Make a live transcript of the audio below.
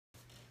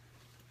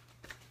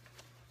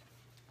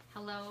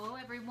Hello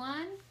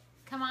everyone,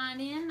 come on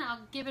in.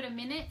 I'll give it a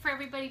minute for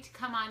everybody to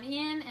come on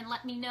in and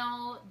let me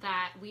know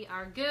that we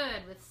are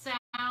good with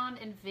sound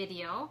and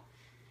video.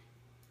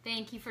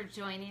 Thank you for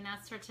joining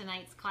us for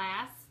tonight's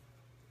class.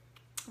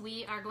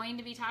 We are going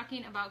to be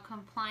talking about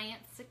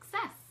compliance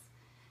success.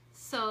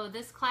 So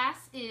this class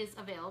is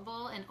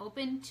available and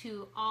open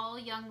to all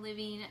Young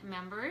Living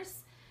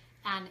members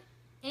on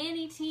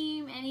any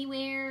team,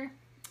 anywhere.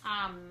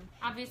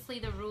 Obviously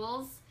the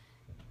rules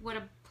would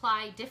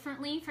apply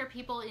differently for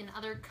people in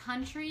other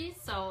countries,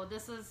 so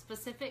this is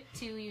specific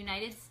to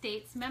United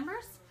States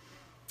members.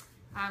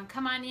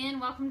 Come on in.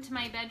 Welcome to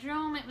my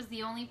bedroom. It was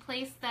the only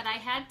place that I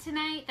had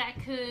tonight that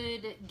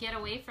could get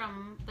away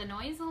from the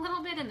noise a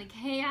little bit and the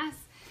chaos.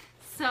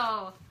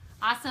 So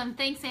awesome.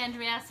 Thanks,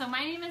 Andrea. So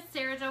my name is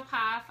Sara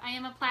Poff. I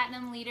am a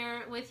platinum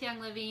leader with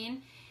Young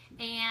Living,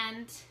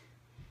 and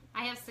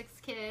I have 6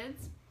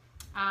 kids.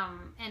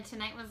 And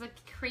tonight was a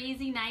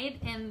crazy night,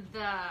 and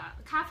the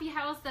coffee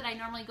house that I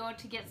normally go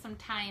to get some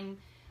time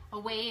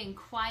away and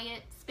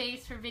quiet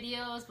space for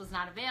videos was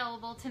not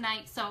available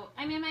tonight, so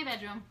I'm in my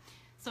bedroom.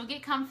 So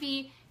get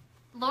comfy.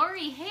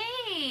 Lori,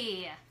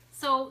 hey!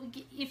 So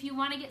if you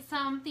want to get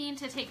something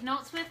to take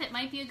notes with, it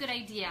might be a good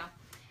idea.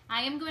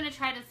 I am going to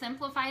try to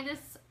simplify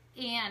this,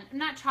 and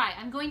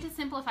I'm going to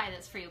simplify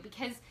this for you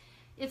because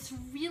it's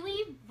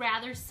really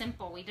rather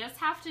simple. We just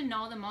have to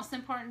know the most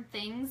important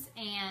things,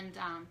 and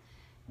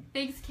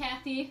thanks,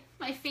 Kathy.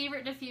 My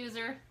favorite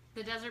diffuser,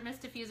 the Desert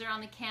Mist diffuser on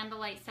the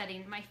candlelight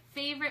setting. My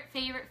favorite.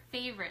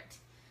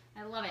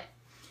 I love it.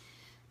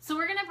 So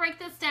we're going to break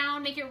this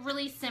down, make it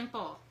really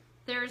simple.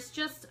 There's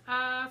just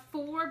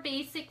 4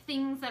 basic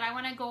things that I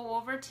want to go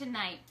over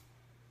tonight.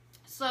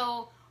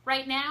 So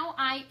right now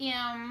I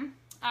am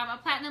a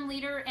platinum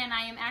leader, and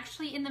I am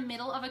actually in the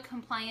middle of a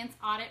compliance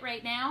audit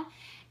right now.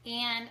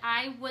 And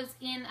I was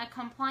in a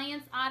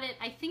compliance audit,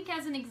 I think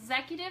as an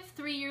executive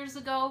 3 years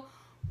ago,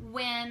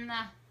 when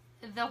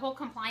the whole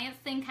compliance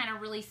thing kind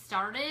of really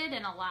started,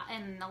 and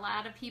a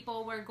lot of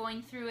people were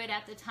going through it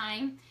at the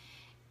time.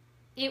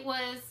 It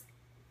was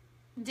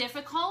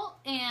difficult,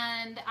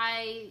 and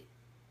I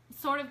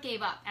sort of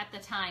gave up at the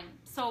time.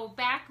 So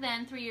back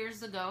then, 3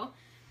 years ago,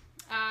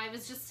 I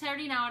was just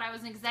starting out. I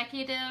was an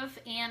executive,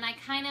 and I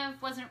kind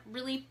of wasn't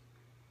really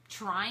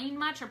trying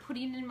much or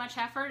putting in much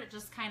effort. It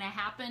just kind of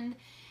happened,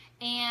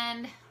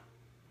 and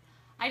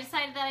I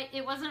decided that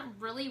it wasn't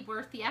really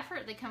worth the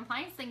effort. The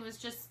compliance thing was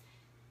just,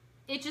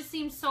 it just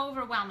seemed so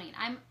overwhelming.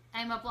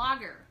 I'm a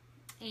blogger,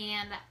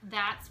 and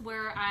that's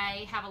where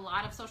I have a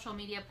lot of social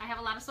media. I have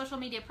a lot of social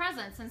media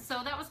presence, and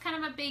so that was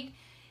kind of a big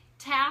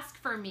task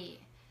for me.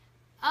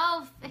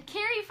 Oh,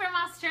 Carrie from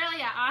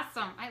Australia,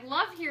 awesome. I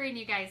love hearing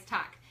you guys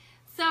talk.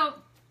 So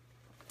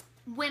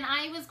when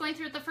I was going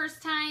through it the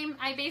first time,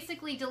 I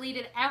basically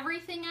deleted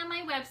everything on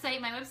my website.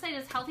 My website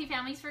is Healthy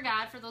Families for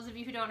God, for those of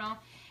you who don't know.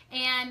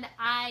 And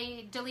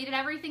I deleted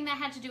everything that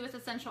had to do with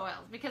essential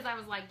oils because I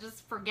was like,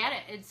 just forget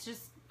it. It's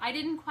just, I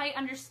didn't quite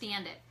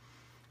understand it.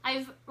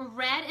 I've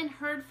read and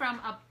heard from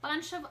a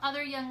bunch of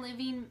other Young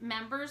Living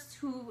members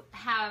who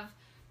have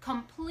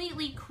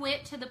completely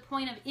quit to the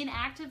point of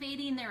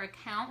inactivating their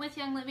account with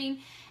Young Living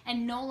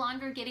and no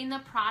longer getting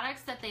the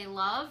products that they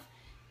love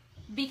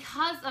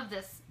because of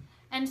this.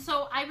 And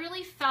so I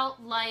really felt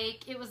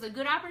like it was a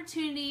good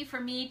opportunity for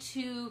me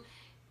to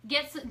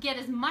get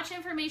as much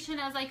information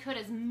as I could,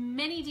 as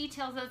many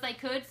details as I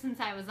could, since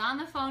I was on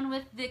the phone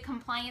with the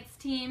compliance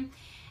team,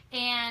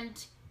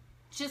 and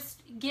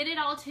just get it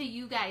all to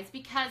you guys,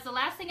 because the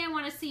last thing I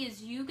want to see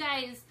is you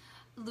guys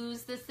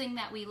lose this thing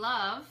that we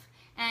love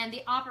and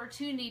the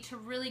opportunity to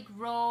really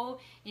grow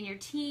in your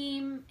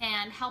team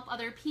and help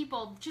other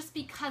people just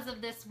because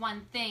of this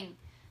one thing.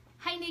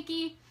 Hi,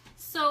 Nikki.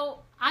 So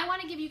I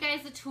want to give you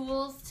guys the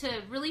tools to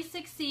really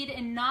succeed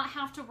and not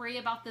have to worry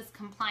about this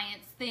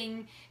compliance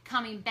thing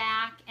coming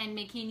back and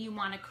making you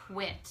want to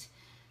quit.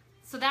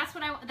 So that's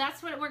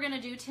what we're going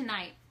to do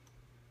tonight.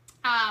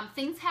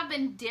 Things have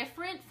been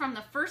different from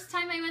the first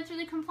time I went through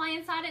the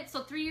compliance audit.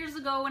 So 3 years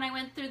ago when I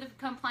went through the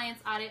compliance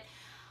audit,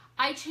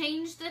 I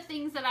changed the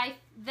things that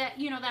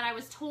I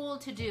was told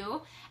to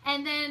do,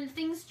 and then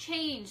things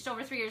changed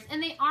over 3 years,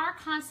 and they are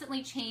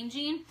constantly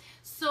changing.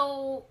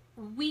 So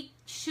we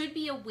should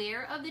be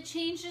aware of the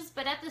changes,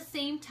 but at the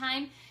same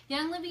time,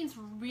 Young Living's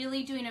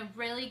really doing a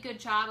really good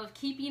job of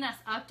keeping us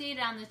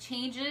updated on the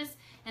changes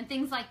and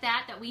things like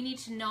that we need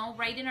to know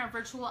right in our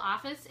virtual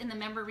office in the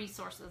member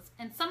resources.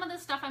 And some of the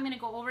stuff I'm going to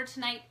go over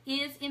tonight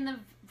is in the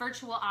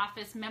virtual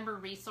office member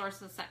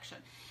resources section.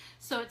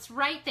 So it's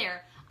right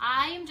there.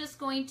 I am just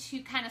going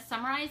to kind of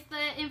summarize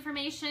the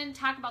information,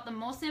 talk about the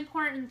most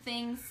important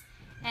things,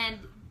 and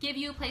give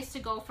you a place to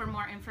go for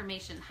more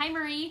information. Hi,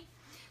 Marie.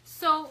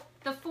 So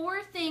the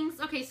 4 things,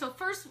 okay, so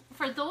first,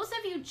 for those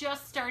of you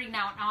just starting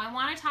out, now I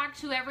want to talk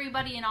to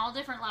everybody in all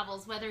different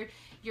levels, whether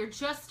you're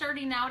just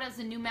starting out as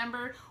a new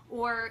member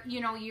or, you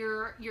know,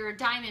 you're a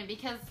diamond,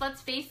 because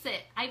let's face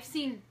it, I've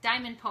seen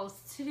diamond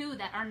posts too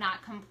that are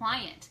not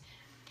compliant.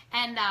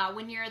 And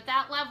when you're at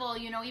that level,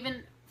 you know,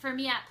 even for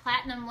me at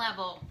platinum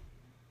level,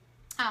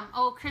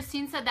 oh,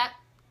 Christine said that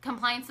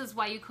compliance is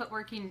why you quit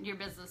working your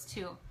business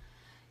too.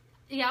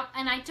 Yep,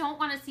 and I don't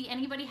want to see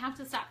anybody have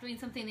to stop doing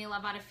something they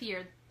love out of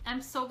fear.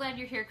 I'm so glad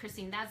you're here,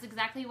 Christine. That's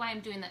exactly why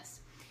I'm doing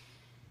this.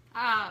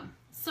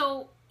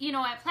 So, you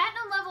know, at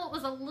platinum level, it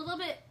was a little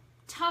bit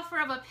tougher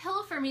of a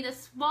pill for me to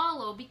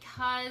swallow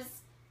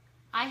because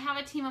I have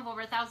a team of over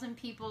 1,000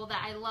 people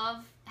that I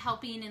love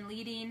helping and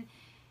leading,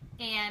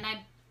 and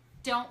I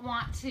don't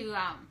want to,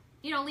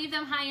 you know, leave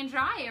them high and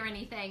dry or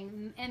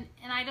anything, and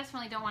I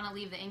definitely don't want to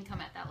leave the income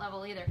at that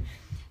level either.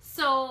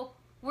 So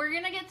we're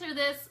going to get through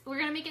this. We're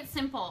going to make it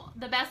simple.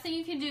 The best thing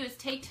you can do is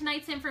take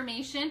tonight's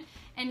information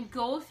and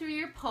go through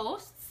your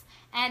posts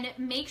and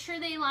make sure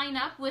they line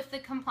up with the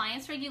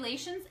compliance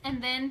regulations,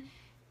 and then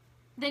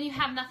you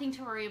have nothing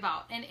to worry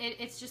about. And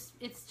it's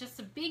just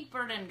a big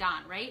burden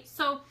gone, right?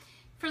 So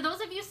for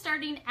those of you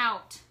starting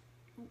out,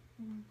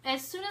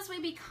 as soon as we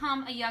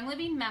become a Young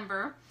Living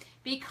member,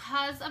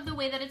 because of the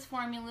way that it's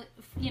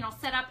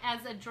set up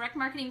as a direct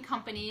marketing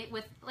company,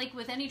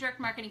 with any direct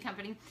marketing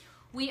company,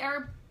 we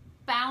are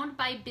bound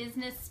by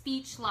business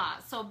speech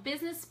laws. So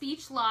business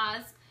speech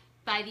laws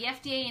by the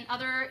FDA and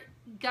other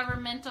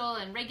governmental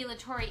and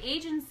regulatory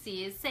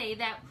agencies say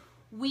that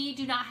we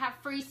do not have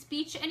free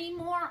speech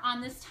anymore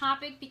on this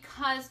topic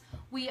because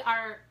we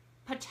are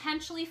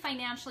potentially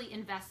financially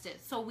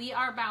invested. So we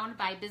are bound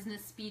by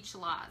business speech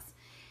laws.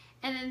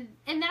 And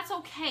that's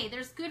okay.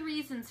 There's good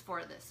reasons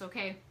for this,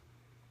 okay?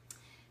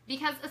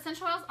 Because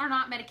essential oils are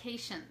not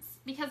medications.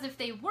 Because if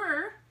they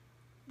were,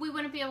 we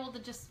wouldn't be able to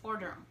just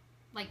order them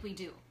like we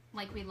do,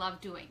 like we love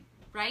doing,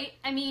 right?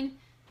 I mean,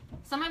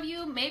 some of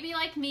you may be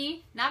like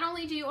me. Not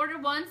only do you order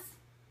once,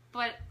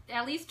 but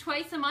at least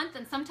twice a month,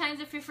 and sometimes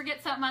if you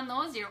forget something on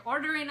those, you're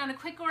ordering on a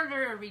quick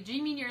order or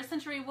redeeming your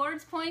Essential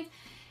Rewards points.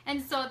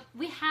 And so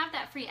we have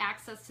that free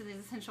access to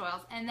these essential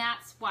oils, and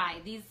that's why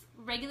these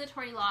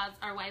regulatory laws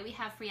are why we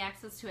have free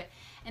access to it.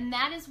 And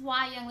that is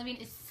why Young Living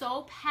is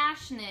so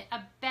passionate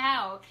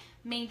about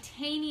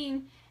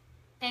maintaining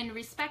and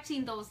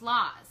respecting those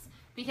laws,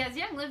 because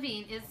Young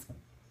Living is,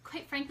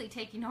 quite frankly,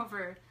 taking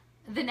over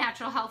the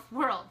natural health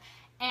world.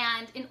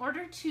 And in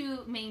order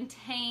to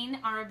maintain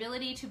our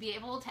ability to be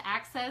able to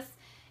access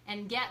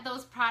and get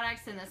those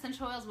products and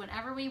essential oils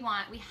whenever we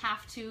want, we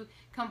have to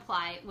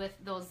comply with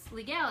those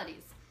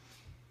legalities.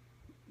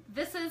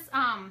 This is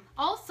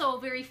also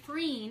very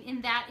freeing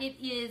in that it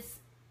is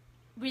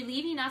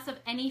relieving us of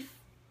any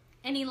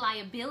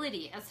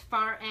liability as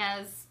far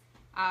as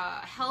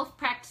health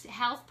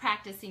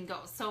practicing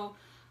goes. So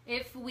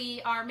if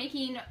we are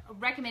making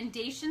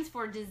recommendations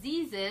for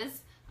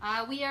diseases,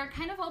 we are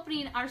kind of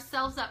opening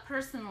ourselves up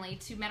personally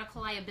to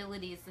medical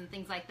liabilities and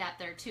things like that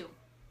there too.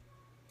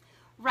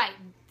 Right,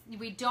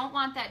 we don't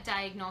want that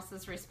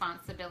diagnosis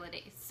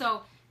responsibility.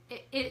 So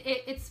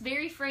it's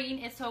very freeing.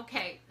 It's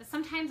okay.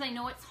 Sometimes I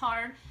know it's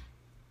hard.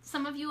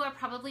 Some of you are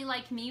probably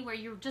like me, where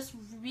you're just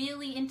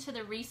really into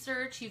the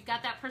research. You've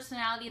got that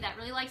personality that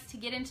really likes to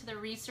get into the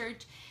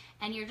research,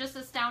 and you're just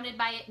astounded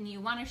by it and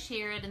you want to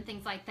share it and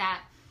things like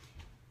that.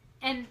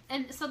 And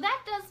so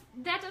that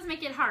does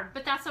make it hard,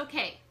 but that's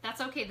okay.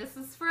 That's okay. This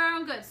is for our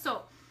own good.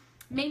 So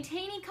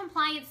maintaining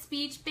compliant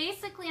speech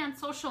basically on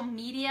social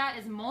media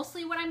is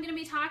mostly what I'm going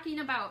to be talking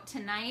about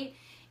tonight.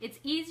 It's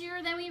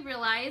easier than we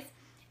realize.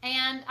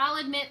 And I'll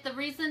admit, the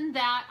reason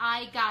that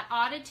I got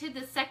audited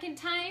the second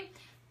time,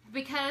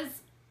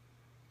 because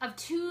of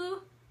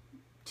two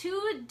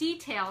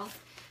details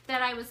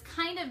that I was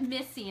kind of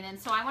missing. And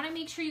so I want to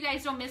make sure you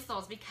guys don't miss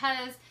those,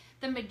 because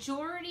the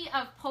majority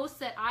of posts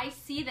that I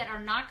see that are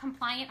not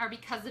compliant are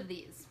because of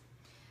these.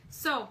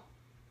 So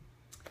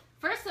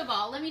first of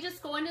all, let me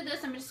just go into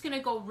this. I'm just going to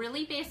go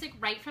really basic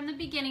right from the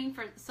beginning.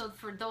 So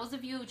for those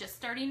of you just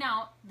starting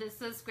out,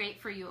 this is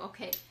great for you.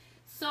 Okay,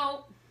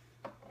 so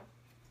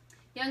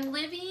Young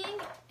Living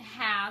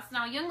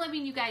Young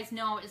Living, you guys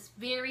know, is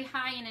very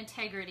high in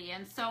integrity,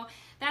 and so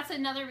that's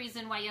another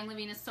reason why Young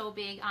Living is so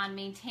big on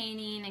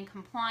maintaining and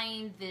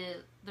complying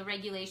the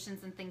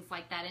regulations and things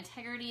like that.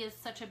 Integrity is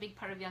such a big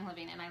part of Young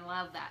Living, and I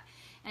love that.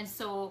 And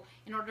so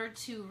in order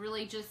to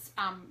really just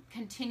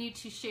continue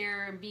to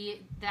share and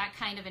be that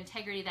kind of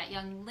integrity that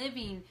Young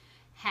Living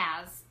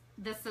has,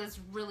 this is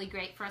really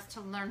great for us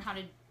to learn how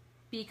to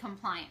be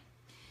compliant.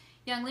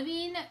 Young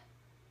Living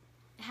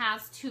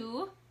has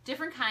two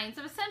different kinds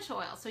of essential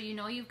oils. So you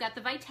know you've got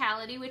the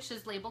Vitality, which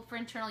is labeled for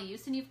internal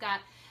use, and you've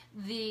got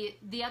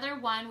the other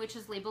one, which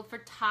is labeled for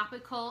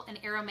topical and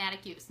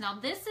aromatic use. Now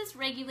this is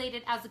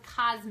regulated as a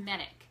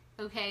cosmetic,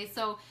 okay?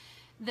 So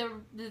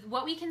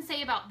what we can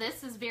say about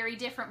this is very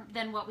different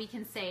than what we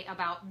can say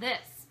about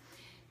this.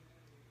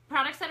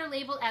 Products that are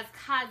labeled as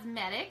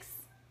cosmetics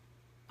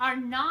are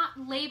not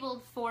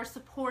labeled for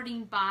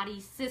supporting body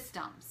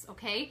systems,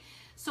 okay?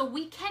 So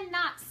we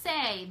cannot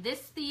say this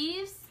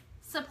thieves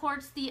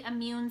supports the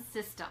immune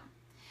system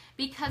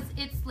because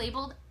it's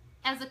labeled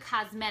as a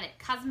cosmetic.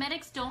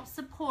 Cosmetics don't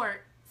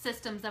support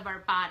systems of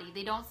our body.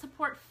 They don't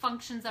support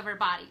functions of our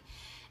body.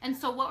 And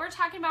so what we're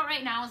talking about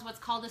right now is what's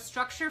called a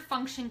structure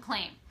function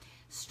claim.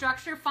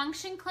 Structure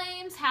function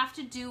claims have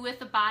to do with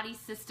the body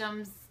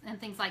systems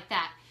and things like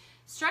that.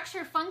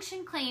 structure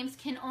function claims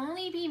can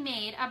only be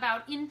made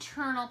about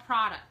internal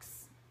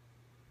products,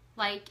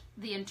 like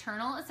the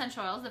internal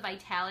essential oils, the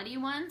vitality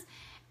ones,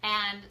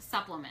 and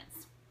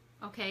supplements.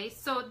 Okay,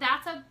 so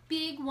that's a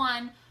big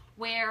one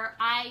where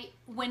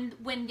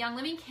when Young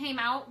Living came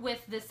out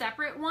with the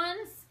separate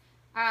ones,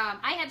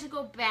 I had to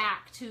go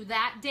back to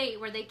that date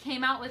where they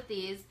came out with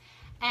these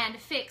and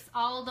fix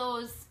all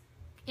those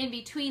in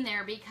between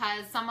there,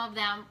 because some of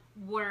them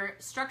were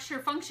structure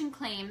function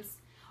claims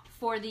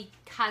for the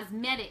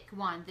cosmetic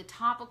one, the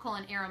topical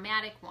and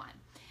aromatic one.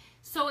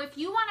 So if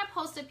you want to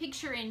post a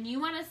picture and you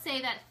want to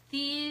say that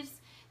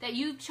that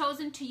you've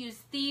chosen to use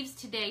thieves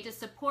today to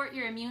support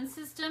your immune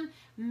system,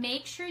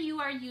 make sure you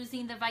are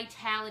using the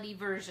vitality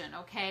version,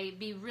 okay?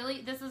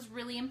 This is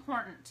really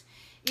important.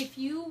 If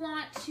you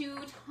want to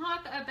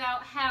talk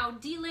about how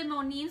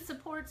D-limonene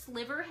supports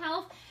liver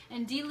health,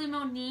 and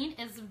D-limonene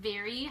is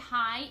very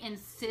high in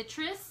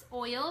citrus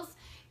oils,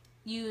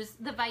 use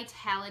the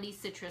vitality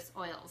citrus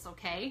oils,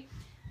 okay?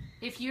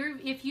 If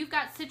you've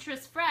got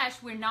citrus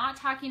fresh, we're not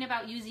talking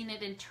about using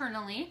it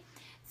internally,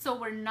 so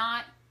we're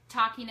not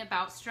talking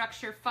about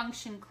structure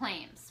function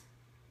claims.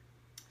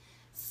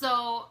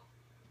 So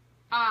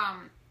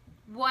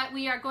what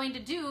we are going to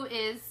do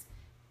is,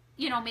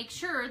 make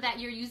sure that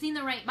you're using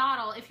the right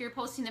bottle if you're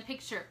posting a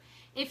picture.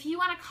 If you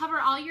want to cover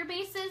all your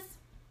bases,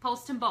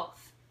 post them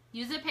both.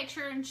 Use a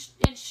picture and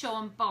show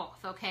them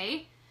both,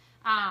 okay?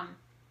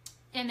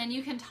 And then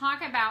you can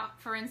talk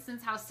about, for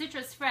instance, how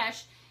Citrus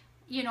Fresh,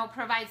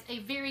 provides a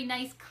very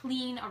nice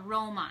clean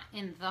aroma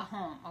in the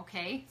home,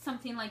 okay?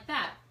 Something like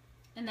that.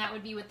 And that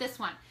would be with this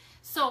one.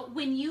 So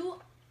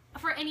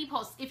for any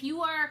post, if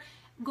you are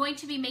going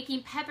to be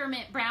making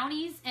peppermint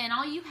brownies and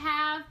all you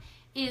have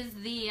is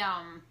the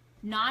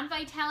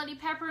non-vitality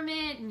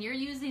peppermint and you're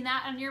using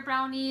that on your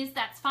brownies,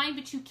 that's fine,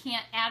 but you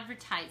can't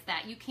advertise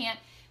that. You can't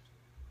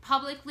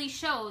publicly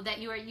show that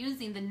you are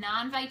using the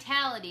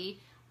non-vitality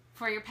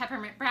for your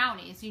peppermint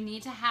brownies. You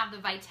need to have the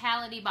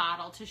vitality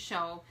bottle to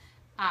show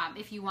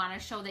if you want to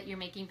show that you're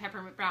making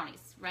peppermint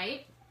brownies,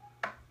 right?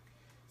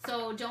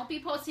 So don't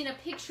be posting a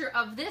picture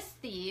of this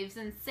thieves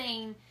and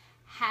saying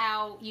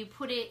how you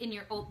put it in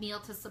your oatmeal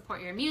to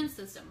support your immune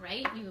system,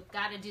 right? You've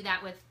got to do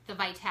that with the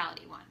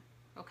vitality one,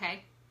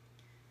 okay?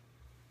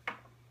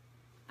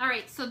 All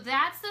right, so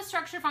that's the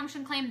structure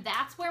function claim.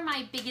 That's where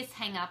my biggest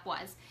hang up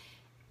was.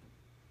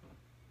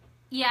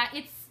 Yeah,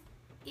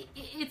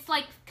 it's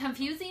like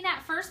confusing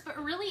at first,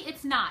 but really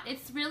it's not.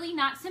 It's really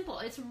not simple.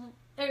 It's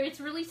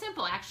really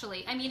simple,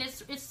 actually. I mean,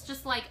 it's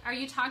just like, are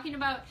you talking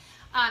about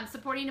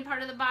supporting a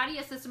part of the body,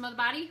 a system of the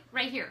body?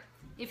 Right here.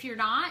 If you're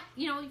not,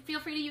 feel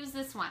free to use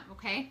this one,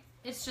 okay?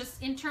 It's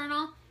just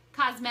internal,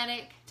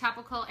 cosmetic,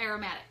 topical,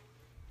 aromatic.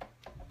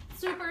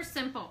 Super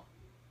simple.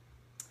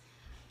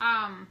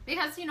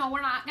 Because,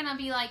 we're not going to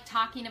be like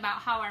talking about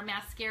how our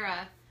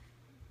mascara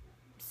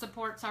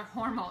supports our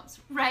hormones,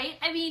 right?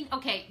 I mean,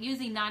 okay,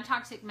 using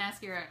non-toxic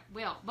mascara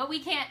will, but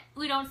we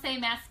don't say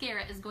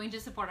mascara is going to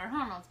support our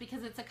hormones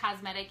because it's a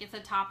cosmetic, it's a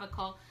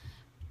topical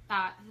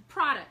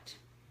product.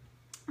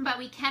 But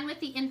we can with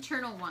the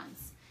internal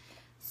ones.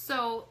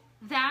 So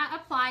that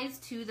applies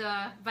to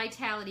the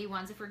vitality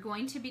ones if we're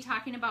going to be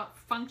talking about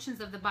functions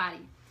of the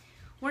body.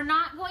 We're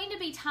not going to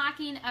be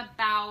talking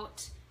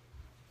about,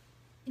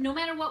 no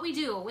matter what we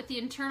do with the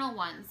internal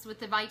ones,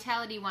 with the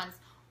vitality ones,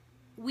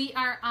 we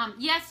are,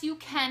 yes, you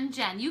can,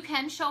 Jen, you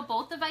can show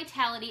both the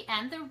vitality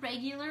and the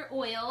regular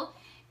oil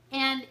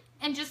and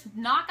just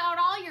knock out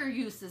all your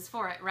uses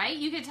for it, right?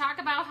 You could talk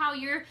about how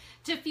you're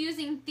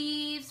diffusing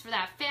thieves for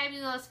that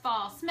fabulous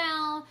fall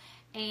smell,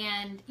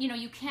 and,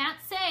 you can't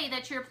say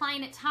that you're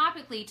applying it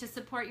topically to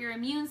support your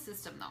immune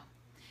system, though,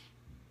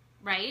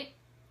 right?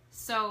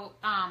 So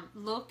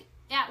look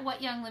at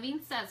what Young Living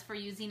says for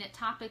using it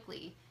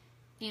topically,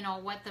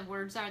 what the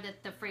words are,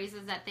 that the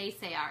phrases that they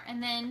say are,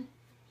 and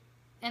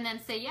then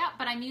say, yeah,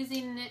 but I'm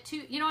using it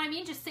too. You know what I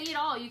mean? Just say it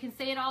all. You can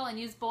say it all and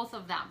use both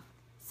of them.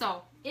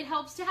 So it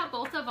helps to have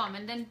both of them,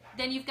 and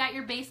then you've got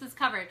your bases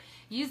covered.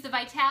 Use the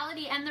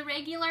vitality and the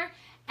regular,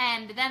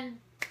 and then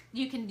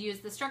you can use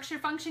the structure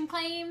function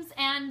claims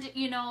and,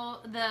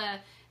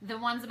 the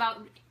ones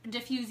about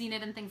diffusing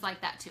it and things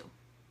like that too.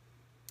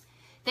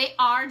 They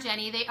are,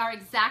 Jenny, they are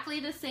exactly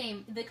the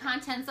same. The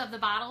contents of the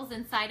bottles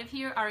inside of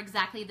here are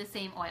exactly the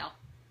same oil.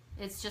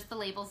 It's just the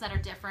labels that are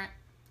different.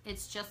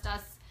 It's just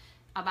us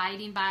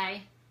abiding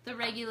by the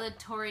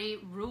regulatory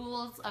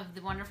rules of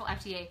the wonderful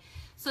FDA.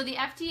 So the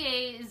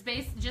FDA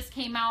just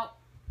came out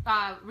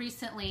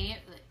recently,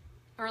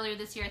 earlier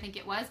this year I think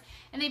it was,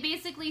 and they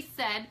basically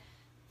said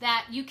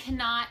that you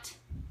cannot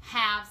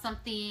have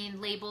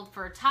something labeled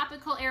for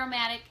topical,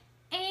 aromatic,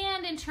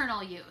 and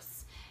internal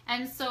use.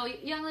 And so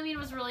Young Living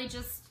was really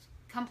just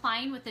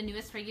complying with the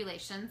newest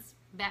regulations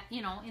that,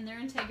 in their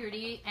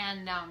integrity,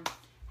 and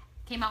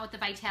came out with the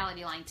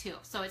vitality line too.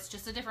 So it's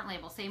just a different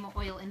label, same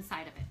oil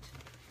inside of it.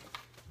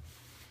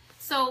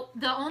 So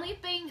the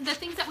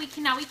things that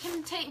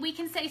we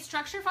can say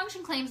structure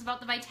function claims about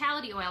the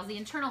vitality oils, the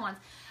internal ones,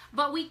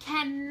 but we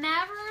can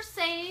never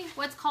say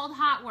what's called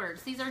hot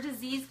words. These are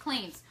disease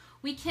claims.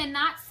 We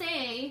cannot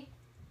say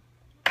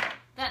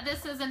that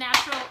this is a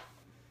natural,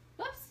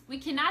 we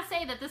cannot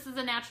say that this is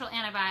a natural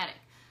antibiotic.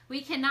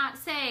 We cannot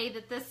say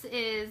that this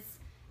is,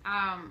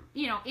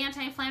 you know,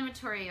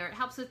 anti-inflammatory, or it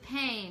helps with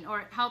pain, or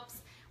it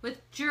helps with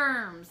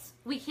germs.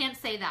 We can't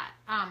say that.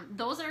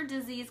 Those are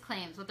disease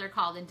claims, what they're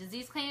called. And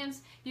disease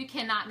claims you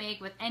cannot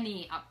make with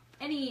any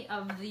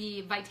of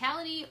the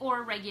Vitality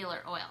or regular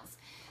oils.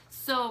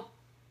 So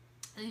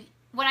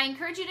what I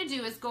encourage you to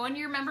do is go into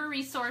your member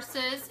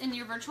resources in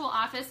your virtual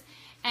office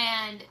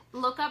and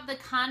look up the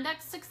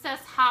Conduct Success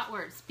hot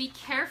words. Be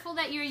careful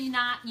that you're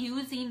not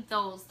using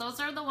those. Those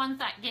are the ones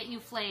that get you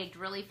flagged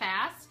really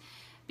fast,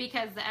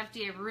 because the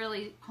FDA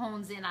really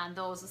hones in on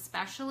those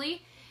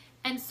especially.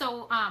 And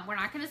so we're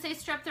not going to say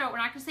strep throat, we're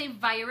not going to say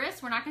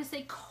virus, we're not going to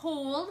say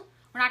cold,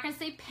 we're not going to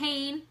say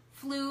pain,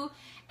 flu,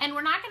 and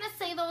we're not going to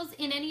say those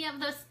in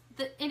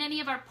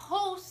any of our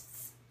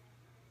posts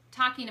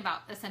talking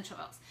about essential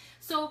oils.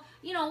 So,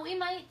 you know, we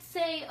might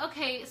say,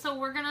 okay, so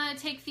we're going to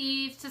take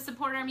these to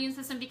support our immune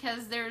system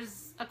because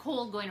there's a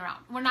cold going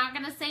around. We're not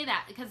going to say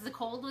that because the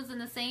cold was in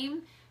the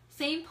same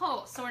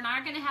post. So we're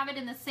not going to have it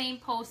in the same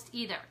post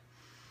either.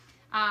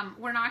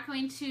 We're not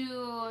going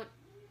to,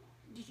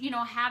 you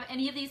know, have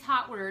any of these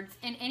hot words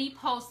in any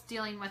post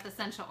dealing with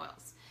essential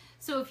oils.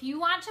 So if you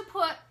want to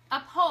put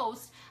a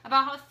post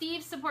about how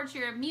Thieves supports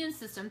your immune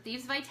system,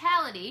 Thieves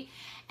Vitality,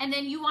 and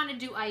then you want to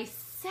do a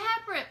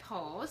separate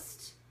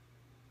post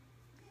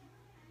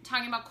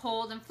talking about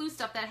cold and flu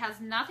stuff that has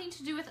nothing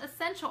to do with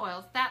essential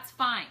oils, that's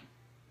fine.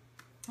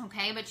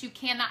 Okay, but you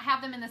cannot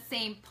have them in the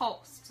same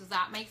post. Does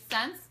that make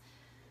sense?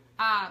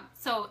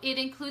 So it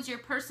includes your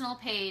personal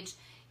page,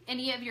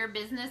 any of your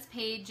business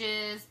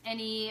pages,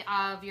 any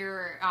of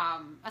your,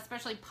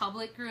 especially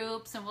public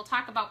groups, and we'll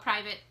talk about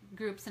private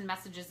groups and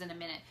messages in a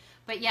minute.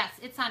 But yes,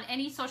 it's on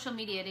any social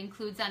media. It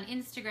includes on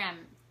Instagram,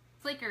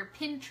 Flickr,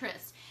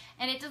 Pinterest,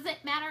 and it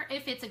doesn't matter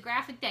if it's a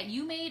graphic that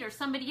you made or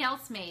somebody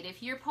else made.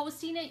 If you're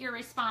posting it, you're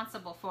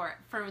responsible for it,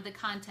 for the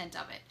content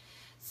of it.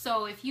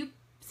 So if you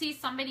see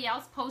somebody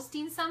else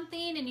posting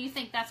something and you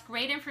think that's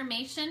great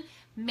information,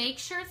 make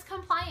sure it's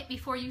compliant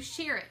before you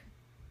share it,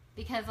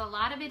 because a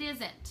lot of it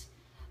isn't.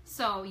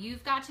 So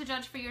you've got to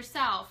judge for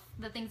yourself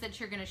the things that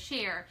you're going to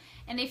share.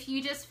 And if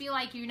you just feel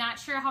like you're not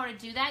sure how to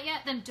do that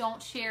yet, then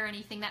don't share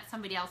anything that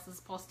somebody else is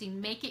posting.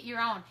 Make it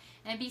your own.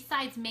 And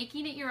besides,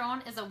 making it your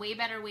own is a way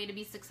better way to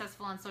be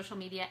successful on social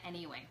media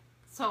anyway.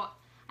 So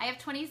I have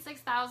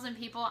 26,000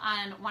 people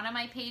on one of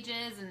my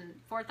pages and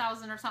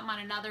 4,000 or something on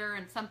another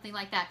and something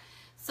like that.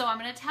 So I'm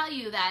going to tell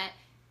you that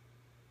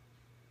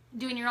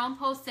doing your own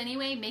posts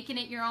anyway, making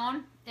it your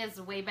own, is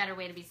a way better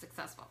way to be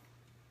successful.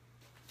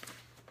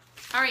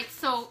 All right,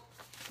 so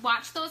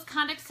watch those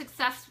Conduct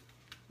Success,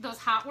 those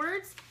hot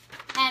words,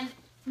 and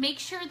make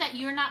sure that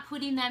you're not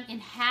putting them in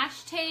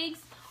hashtags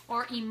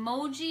or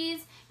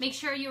emojis. Make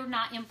sure you're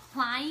not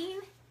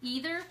implying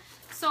either.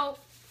 So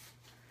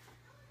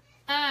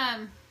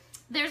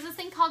there's this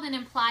thing called an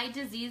implied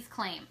disease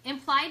claim.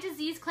 Implied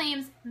disease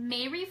claims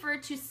may refer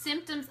to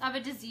symptoms of a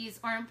disease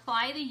or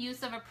imply the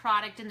use of a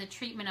product in the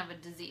treatment of a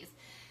disease.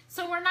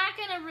 So we're not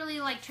going to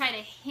really like try to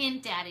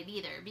hint at it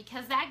either,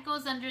 because that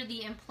goes under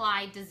the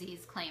implied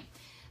disease claim.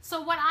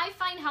 So what I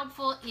find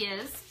helpful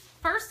is,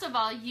 first of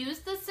all, use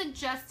the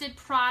suggested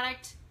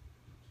product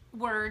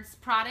words,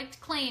 product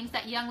claims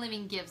that Young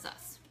Living gives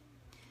us.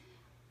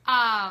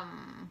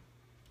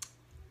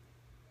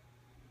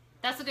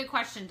 That's a good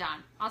question,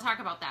 Don. I'll talk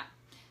about that.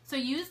 So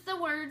use the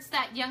words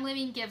that Young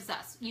Living gives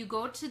us. You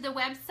go to the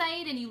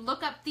website and you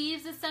look up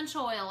Thieves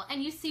Essential Oil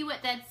and you see what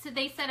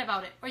they said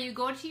about it. Or you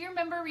go to your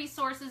member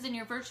resources in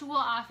your virtual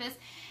office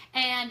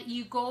and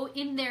you go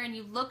in there and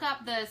you look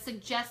up the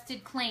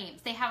suggested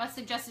claims. They have a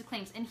suggested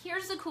claims. And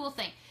here's the cool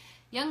thing.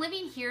 Young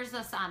Living hears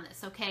us on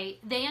this, okay?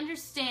 They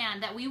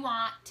understand that we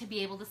want to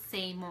be able to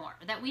say more,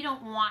 that we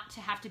don't want to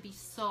have to be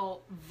so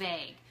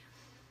vague.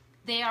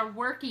 They are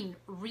working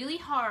really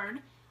hard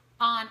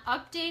on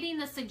updating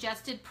the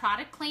suggested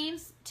product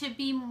claims to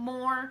be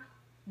more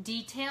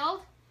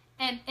detailed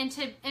and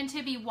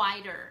to be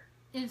wider.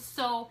 And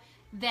so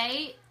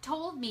they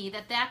told me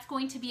that that's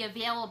going to be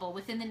available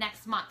within the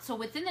next month. So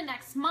within the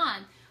next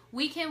month,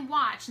 we can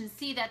watch and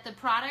see that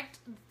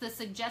the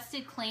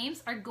suggested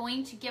claims are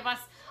going to give us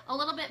a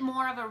little bit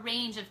more of a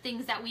range of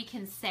things that we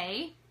can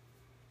say.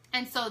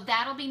 And so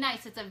that'll be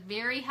nice. It's a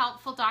very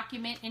helpful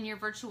document in your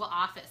virtual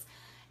office.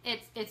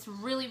 It's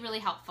really, really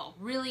helpful.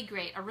 Really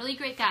great. A really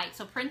great guide.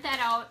 So print that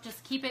out.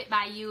 Just keep it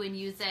by you and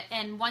use it.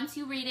 And once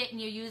you read it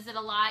and you use it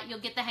a lot, you'll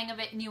get the hang of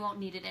it and you won't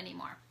need it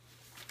anymore.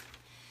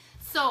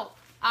 So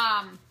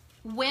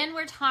when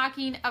we're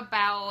talking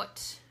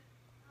about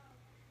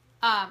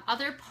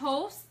other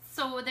posts,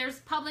 so there's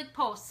public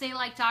posts. Say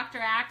like Dr.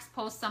 Axe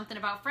posts something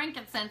about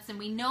frankincense and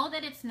we know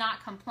that it's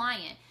not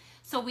compliant.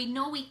 So we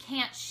know we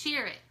can't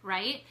share it,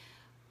 right?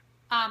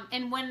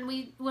 And when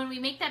we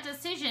make that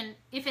decision,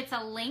 if it's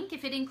a link,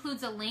 if it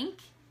includes a link,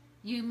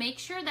 you make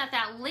sure that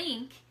that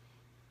link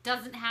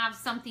doesn't have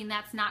something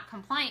that's not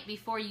compliant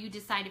before you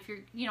decide if you're,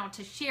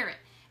 to share it.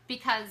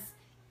 Because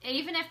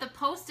even if the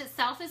post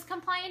itself is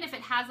compliant, if it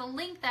has a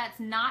link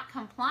that's not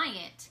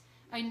compliant,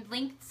 a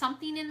link,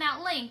 something in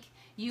that link,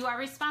 you are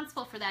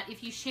responsible for that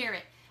if you share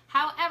it.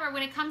 However,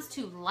 when it comes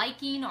to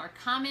liking or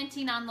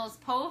commenting on those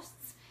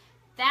posts,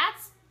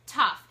 that's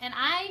tough. And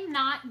I'm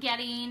not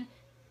getting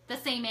the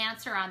same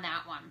answer on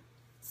that one.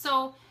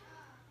 So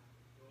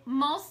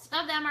most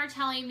of them are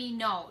telling me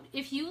no.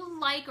 If you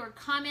like or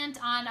comment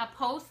on a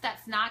post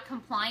that's not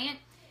compliant,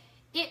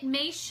 it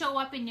may show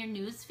up in your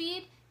news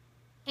feed,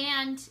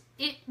 and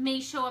it may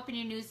show up in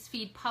your news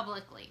feed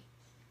publicly.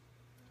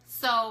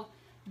 So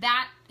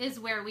that is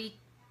where we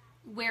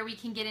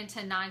can get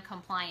into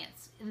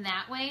non-compliance in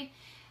that way.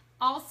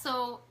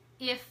 Also,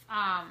 if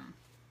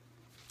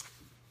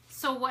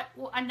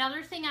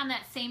another thing on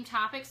that same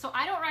topic, so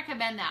I don't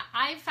recommend that.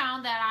 I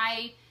found that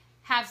I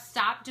have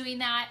stopped doing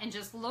that and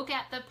just look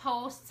at the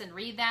posts and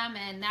read them,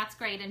 and that's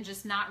great, and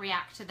just not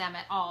react to them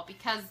at all,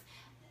 because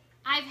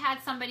I've had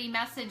somebody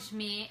message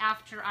me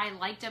after I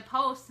liked a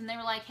post, and they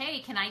were like, hey,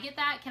 can I get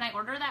that? Can I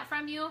order that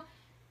from you?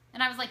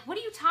 And I was like, what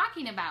are you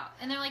talking about?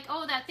 And they're like,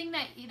 oh, that thing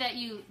that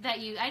you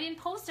I didn't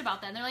post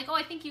about that. And they're like, oh,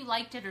 I think you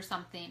liked it or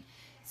something.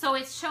 So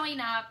it's showing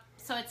up.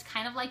 So it's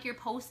kind of like you're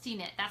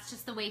posting it. That's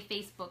just the way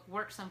Facebook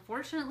works,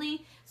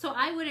 unfortunately. So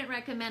I wouldn't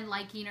recommend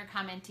liking or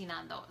commenting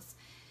on those.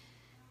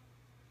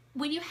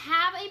 When you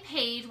have a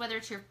page, whether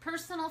it's your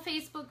personal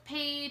Facebook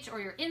page or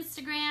your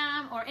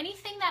Instagram or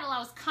anything that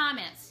allows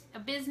comments, a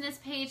business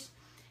page,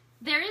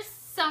 there is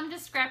some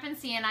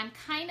discrepancy, and I'm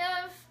kind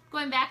of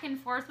going back and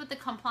forth with the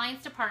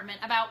compliance department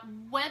about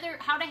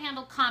how to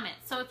handle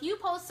comments. So if you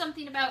post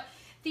something about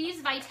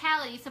these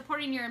Vitality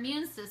supporting your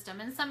immune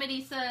system, and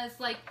somebody says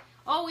like,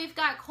 oh, we've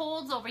got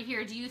colds over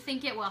here, do you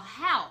think it will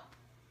help?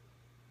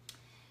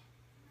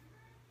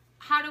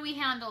 How do we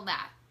handle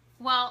that?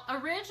 Well,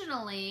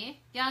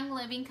 originally, Young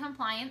Living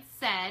Compliance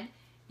said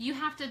you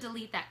have to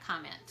delete that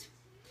comment.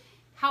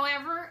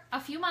 However, a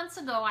few months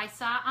ago, I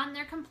saw on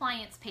their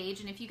compliance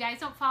page, and if you guys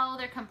don't follow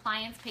their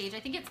compliance page,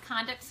 I think it's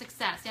Conduct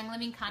Success, Young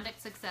Living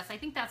Conduct Success. I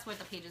think that's what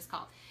the page is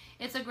called.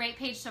 It's a great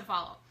page to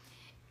follow.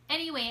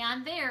 Anyway,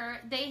 on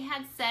there, they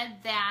had said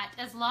that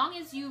as long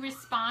as you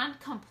respond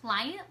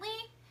compliantly,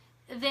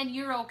 then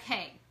you're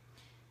okay.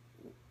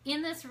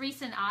 In this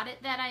recent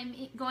audit that I'm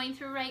going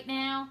through right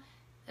now,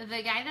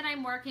 the guy that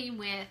I'm working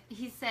with,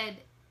 he said,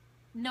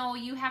 no,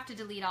 you have to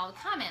delete all the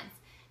comments.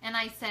 And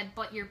I said,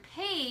 but your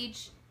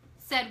page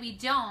said we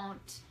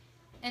don't,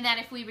 and that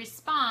if we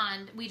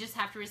respond, we just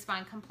have to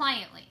respond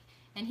compliantly.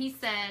 And he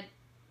said,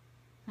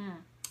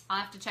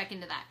 I'll have to check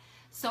into that.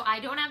 So I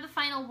don't have the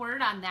final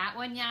word on that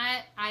one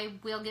yet. I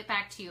will get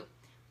back to you.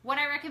 What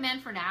I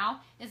recommend for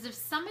now is if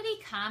somebody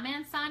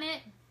comments on it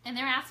and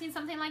they're asking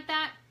something like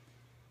that,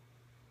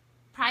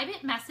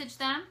 private message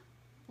them.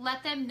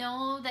 Let them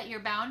know that you're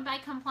bound by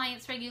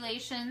compliance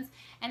regulations,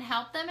 and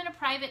help them in a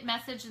private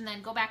message, and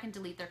then go back and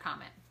delete their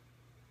comment.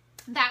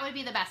 That would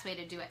be the best way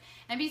to do it.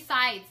 And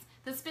besides,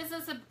 this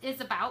business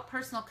is about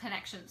personal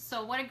connections.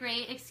 So what a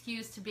great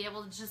excuse to be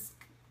able to just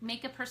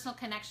make a personal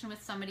connection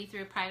with somebody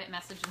through a private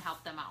message and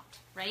help them out,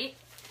 right?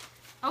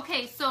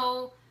 Okay,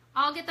 so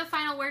I'll get the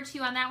final word to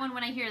you on that one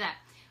when I hear that.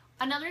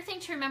 Another thing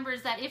to remember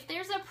is that if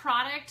there's a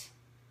product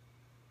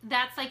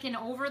that's like an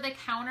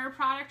over-the-counter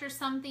product or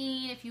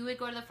something, if you would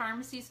go to the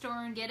pharmacy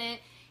store and get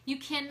it, you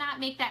cannot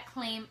make that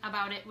claim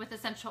about it with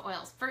essential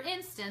oils. For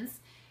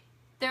instance,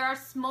 there are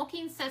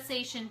smoking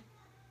cessation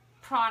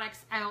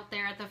products out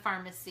there at the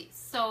pharmacy.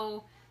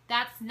 So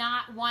that's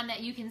not one that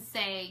you can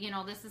say, you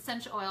know, this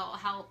essential oil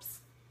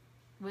helps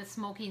with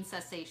smoking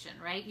cessation,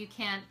 right? You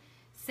can't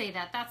say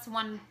that. That's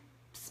one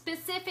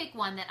specific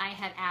one that I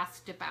had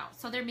asked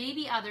about. So there may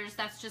be others.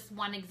 That's just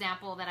one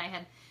example that I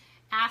had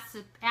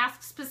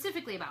ask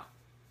specifically about.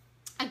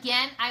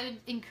 Again, I would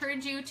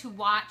encourage you to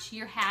watch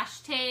your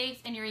hashtags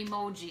and your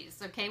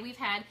emojis, okay? We've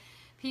had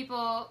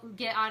people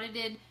get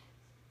audited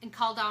and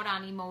called out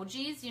on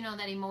emojis, you know,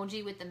 that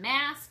emoji with the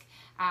mask,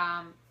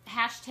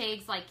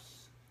 hashtags like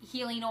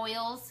healing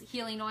oils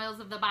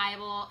of the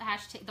Bible,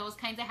 hashtag, those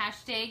kinds of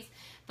hashtags.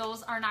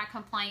 Those are not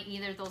compliant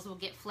either. Those will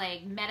get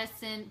flagged.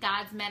 Medicine,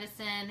 God's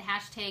medicine,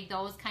 hashtag,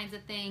 those kinds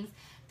of things.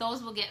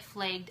 Those will get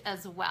flagged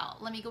as well.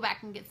 Let me go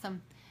back and get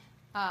some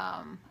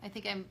I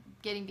think I'm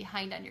getting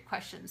behind on your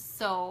questions.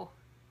 So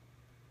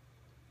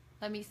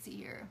let me see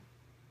here.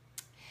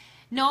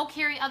 No,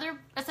 Carrie, other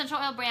essential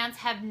oil brands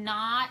have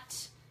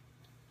not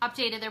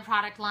updated their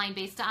product line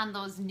based on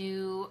those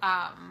new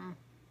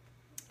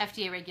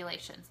FDA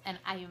regulations. And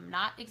I am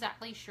not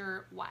exactly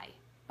sure why.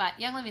 But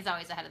Young Living is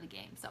always ahead of the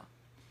game. So,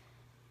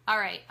 all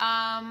right.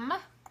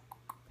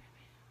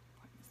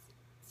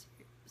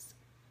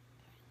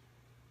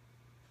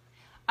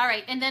 All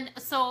right, and then,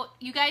 so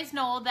you guys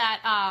know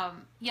that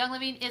Young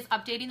Living is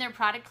updating their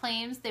product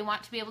claims. They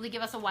want to be able to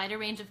give us a wider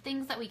range of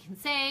things that we can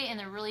say, and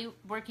they're really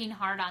working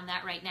hard on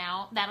that right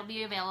now. That'll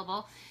be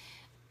available.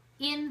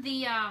 In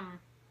the,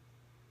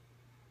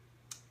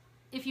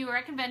 if you were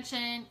at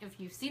convention, if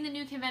you've seen the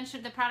new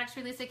convention, the products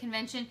released at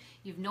convention,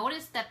 you've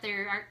noticed that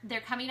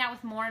they're coming out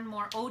with more and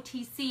more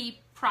OTC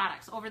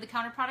products,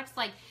 over-the-counter products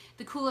like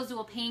the Cool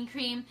Azul Pain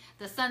Cream,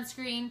 the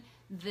sunscreen,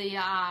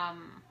 the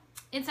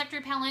insect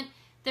repellent.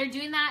 They're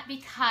doing that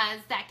because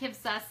that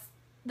gives us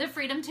the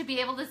freedom to be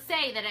able to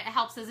say that it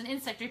helps as an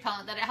insect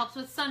repellent, that it helps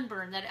with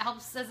sunburn, that it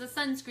helps as a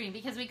sunscreen,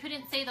 because we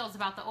couldn't say those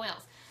about the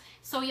oils.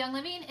 So Young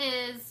Living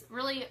is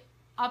really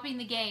upping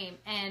the game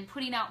and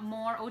putting out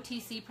more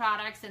OTC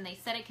products, and they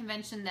said at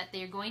convention that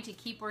they're going to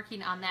keep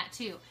working on that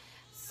too.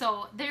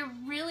 So they're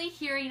really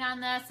hearing on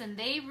this, and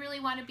they really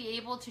want to be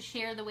able to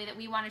share the way that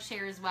we want to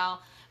share as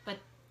well, but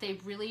they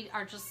really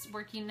are just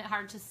working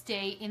hard to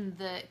stay in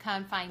the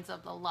confines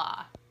of the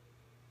law.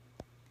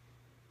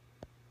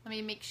 Let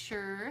me make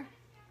sure.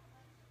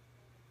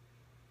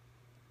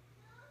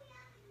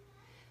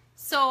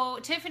 So,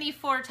 Tiffany,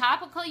 for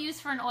topical use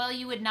for an oil,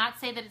 you would not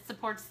say that it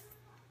supports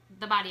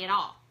the body at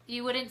all.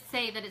 You wouldn't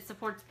say that it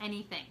supports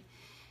anything.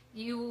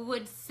 You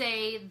would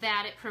say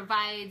that it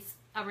provides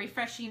a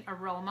refreshing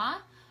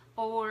aroma,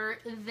 or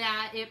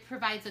that it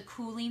provides a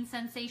cooling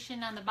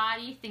sensation on the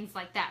body, things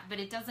like that. But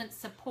it doesn't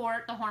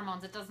support the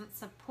hormones. It doesn't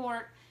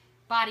support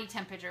body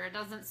temperature. It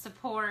doesn't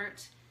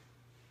support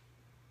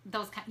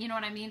those, you know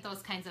what I mean?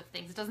 Those kinds of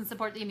things. It doesn't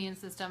support the immune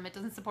system. It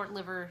doesn't support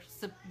liver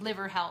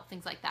health,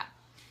 things like that.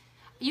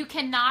 You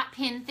cannot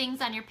pin things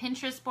on your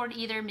Pinterest board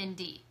either,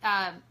 Mindy.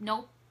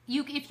 Nope.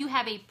 If you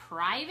have a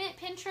private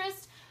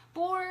Pinterest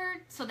board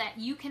so that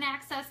you can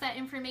access that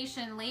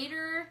information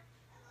later,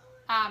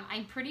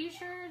 I'm pretty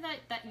sure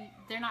that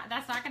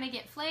that's not going to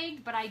get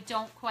flagged, but I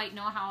don't quite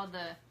know how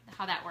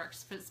that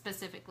works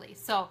specifically.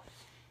 So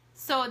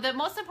the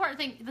most important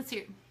thing, let's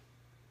hear.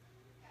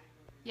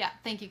 Yeah,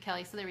 thank you,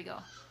 Kelly. So there we go.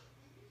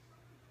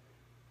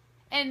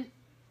 And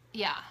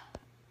yeah,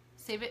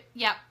 save it.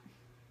 Yep.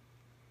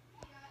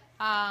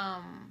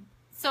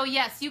 So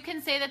yes, you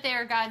can say that they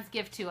are God's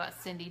gift to us,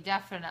 Cindy,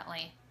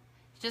 definitely.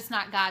 It's just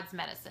not God's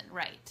medicine,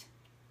 right?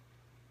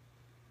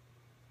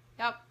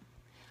 Yep.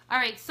 All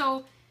right,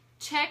 so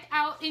check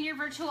out in your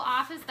virtual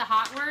office the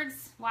hot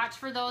words. Watch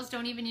for those.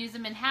 Don't even use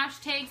them in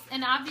hashtags.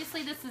 And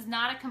obviously this is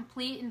not a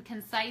complete and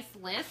concise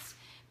list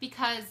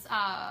because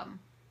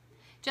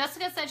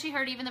Jessica said she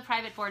heard even the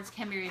private boards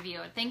can be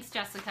reviewed. Thanks,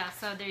 Jessica.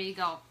 So there you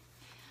go.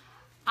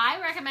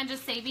 I recommend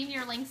just saving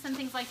your links and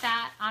things like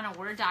that on a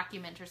Word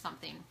document or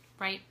something,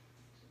 right?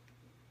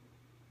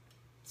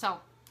 So,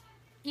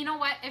 you know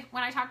what?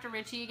 When I talk to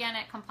Richie again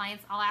at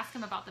compliance, I'll ask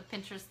him about the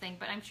Pinterest thing,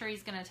 but I'm sure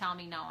he's going to tell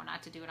me no,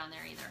 not to do it on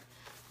there either.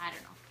 I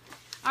don't know.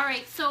 All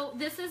right, so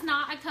this is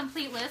not a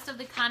complete list of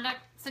the conduct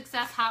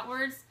success hot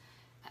words.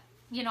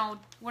 You know,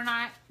 we're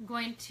not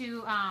going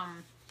to,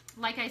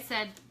 like I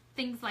said,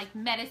 things like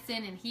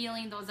medicine and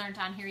healing, those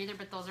aren't on here either,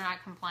 but those are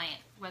not compliant,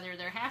 whether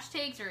they're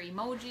hashtags or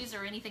emojis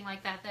or anything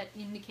like that that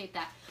indicate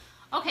that.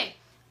 Okay,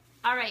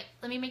 all right,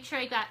 let me make sure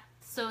I got,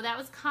 so that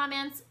was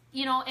comments,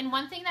 you know, and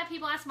one thing that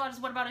people ask about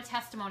is what about a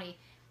testimony?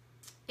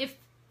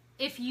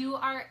 If you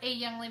are a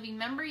Young Living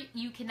member,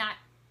 you cannot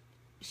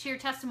share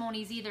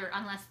testimonies either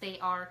unless they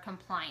are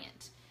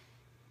compliant,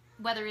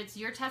 whether it's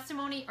your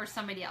testimony or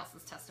somebody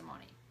else's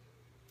testimony.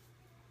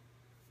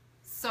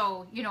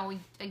 So, you know,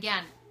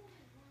 again,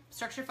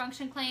 structure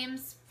function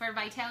claims for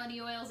vitality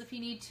oils if you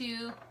need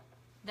to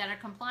that are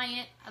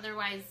compliant,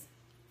 otherwise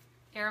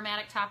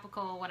aromatic,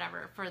 topical,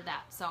 whatever for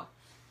that. So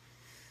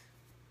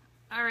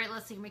all right,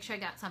 let's see, make sure I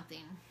got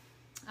something.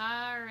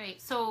 All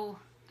right, so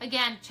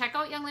again, check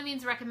out Young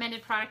Living's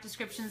recommended product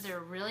descriptions. They're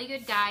a really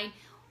good guide.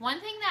 One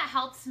thing that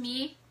helps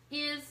me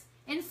is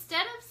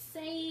instead of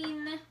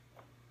saying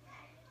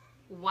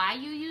why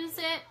you use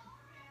it,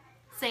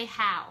 say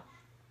how.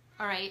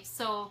 All right,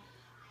 so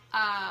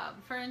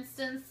for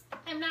instance,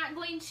 I'm not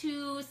going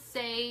to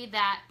say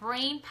that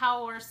brain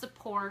power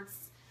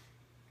supports,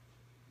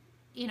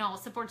 you know,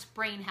 supports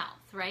brain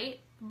health, right?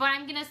 But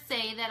I'm going to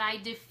say that I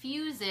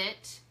diffuse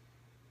it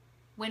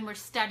when we're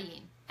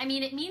studying. I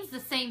mean, it means the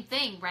same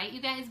thing, right,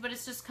 you guys? But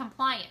it's just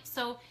compliant.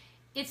 So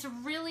it's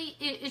really,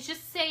 it's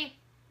just say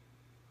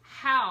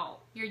how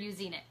you're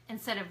using it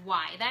instead of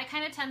why. That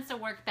kind of tends to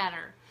work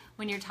better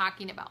when you're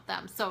talking about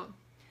them. So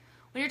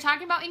when you're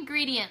talking about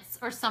ingredients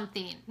or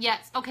something,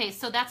 yes, okay,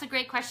 so that's a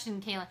great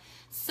question, Kayla.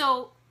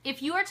 So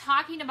if you are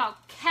talking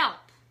about kelp,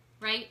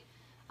 right,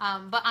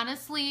 but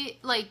honestly,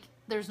 like,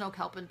 there's no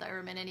kelp in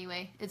Thiamin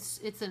anyway.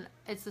 It's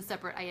a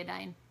separate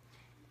iodine.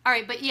 All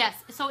right, but yes,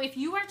 so if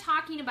you are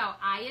talking about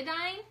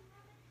iodine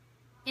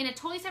in a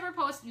totally separate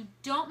post, you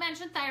don't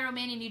mention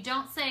Thiamin and you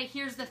don't say,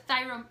 here's the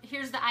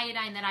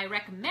iodine that I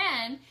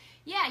recommend,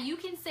 yeah, you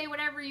can say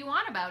whatever you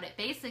want about it,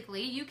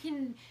 basically. You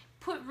can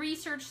put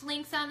research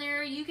links on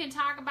there. You can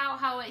talk about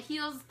how it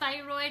heals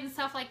thyroid and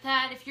stuff like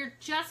that. If you're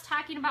just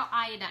talking about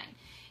iodine,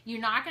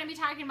 you're not going to be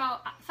talking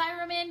about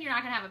Thiamin. You're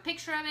not going to have a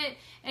picture of it,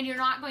 and you're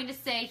not going to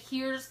say,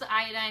 here's the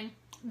iodine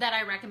that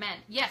I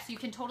recommend. Yes, you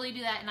can totally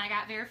do that, and I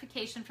got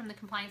verification from the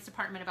compliance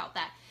department about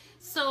that.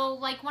 So,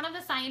 like, one of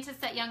the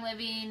scientists at Young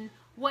Living,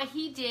 what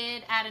he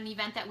did at an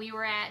event that we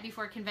were at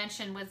before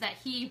convention was that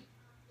he,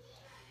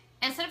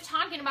 instead of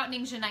talking about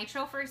Ninja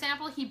Nitro, for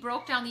example, he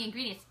broke down the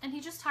ingredients, and he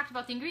just talked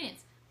about the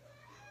ingredients.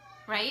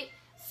 Right?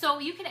 So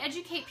you can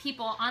educate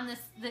people on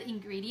the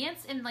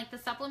ingredients and like the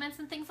supplements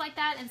and things like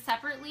that, and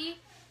separately,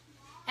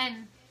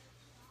 and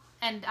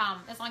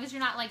as long as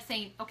you're not like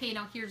saying, okay,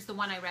 now here's the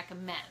one I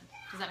recommend.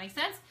 Does that make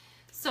sense?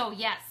 So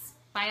yes,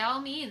 by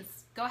all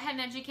means, go ahead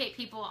and educate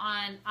people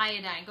on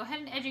iodine. Go ahead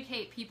and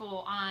educate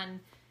people on,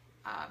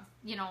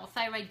 you know,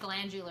 thyroid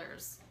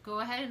glandulars. Go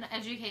ahead and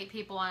educate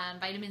people on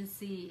vitamin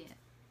C,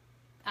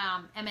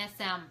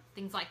 MSM,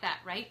 things like that,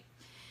 right?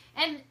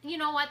 And you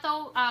know what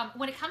though,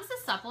 when it comes to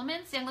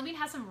supplements, Young Living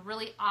has some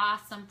really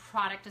awesome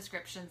product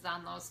descriptions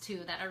on those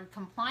too that are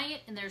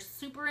compliant, and they're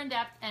super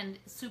in-depth and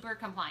super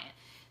compliant.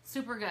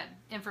 Super good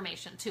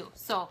information too.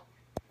 So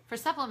for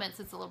supplements,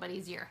 it's a little bit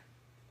easier.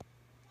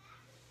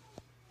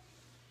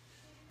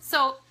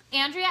 So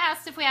Andrea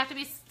asked if we have to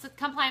be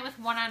compliant with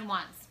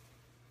one-on-ones.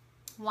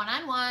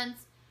 One-on-ones,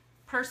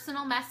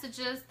 personal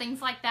messages,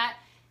 things like that.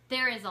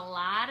 There is a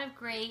lot of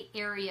gray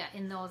area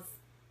in those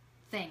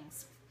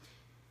things.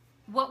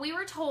 What we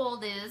were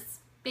told is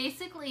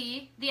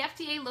basically the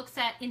FDA looks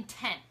at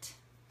intent.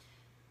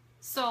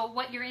 So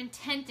what your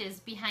intent is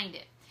behind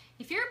it.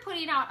 If you're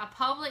putting out a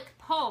public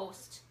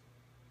post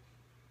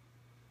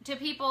to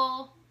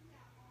people,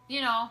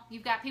 you know,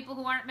 you've got people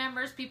who aren't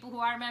members, people who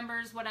are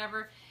members,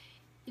 whatever.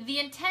 The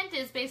intent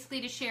is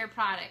basically to share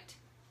product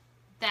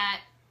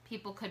that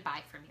people could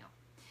buy from you.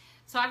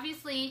 So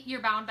obviously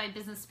you're bound by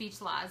business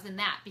speech laws in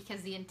that,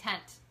 because the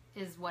intent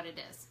is what it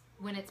is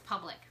when it's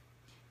public.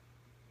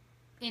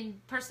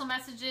 In personal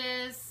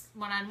messages,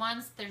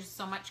 one-on-ones, there's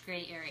so much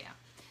gray area.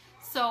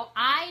 So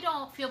I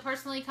don't feel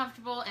personally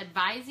comfortable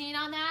advising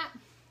on that.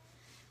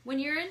 When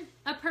you're in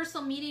a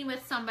personal meeting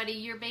with somebody,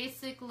 you're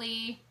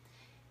basically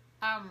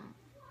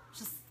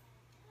just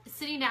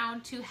sitting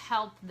down to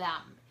help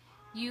them.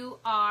 You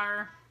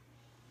are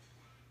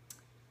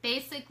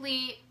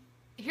basically,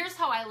 here's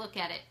how I look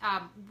at it.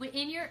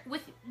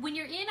 When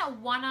you're in a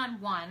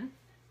one-on-one,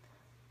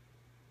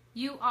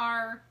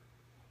 you're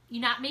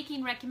not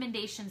making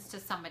recommendations to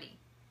somebody.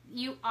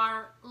 You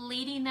are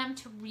leading them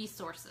to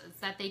resources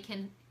that they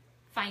can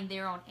find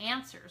their own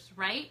answers,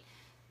 right?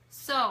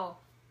 So,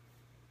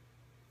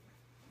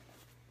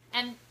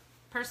 and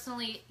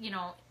personally, you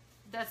know,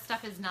 that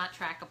stuff is not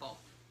trackable.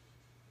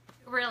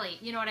 Really,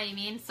 you know what I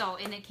mean? So,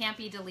 and it can't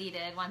be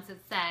deleted once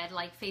it's said,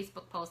 like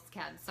Facebook posts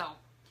can. So,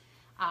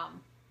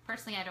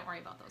 personally, I don't worry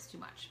about those too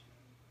much.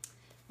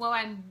 Well,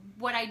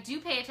 what I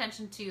do pay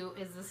attention to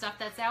is the stuff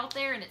that's out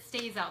there, and it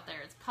stays out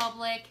there. It's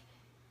public.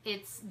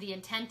 The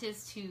intent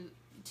is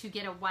to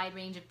get a wide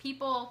range of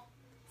people,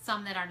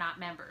 some that are not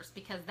members,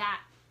 because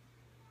that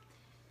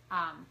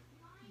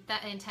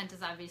intent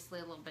is obviously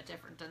a little bit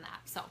different than that.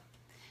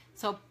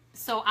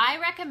 So I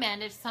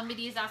recommend, if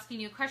somebody is asking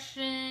you a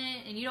question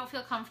and you don't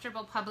feel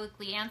comfortable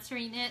publicly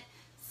answering it,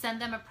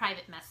 send them a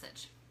private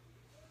message.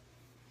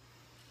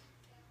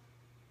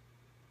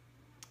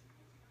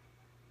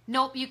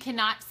 Nope, you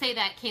cannot say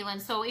that,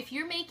 Kaylin. So if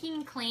you're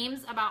making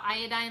claims about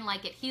iodine,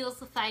 like it heals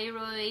the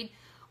thyroid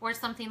or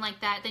something like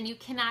that, then you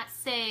cannot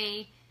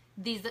say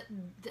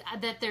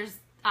that there's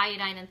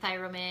iodine in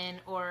Thyromin,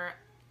 or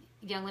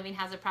Young Living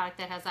has a product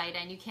that has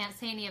iodine. You can't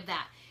say any of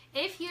that.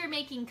 If you're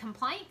making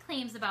compliant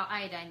claims about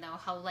iodine, though,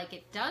 how like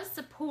it does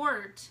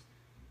support,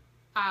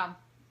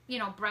 you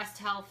know, breast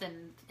health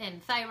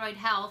and thyroid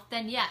health,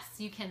 then yes,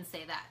 you can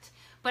say that.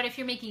 But if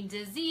you're making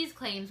disease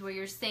claims where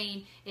you're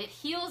saying it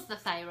heals the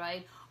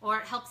thyroid or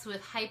it helps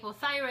with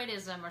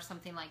hypothyroidism or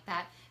something like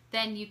that,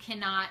 then you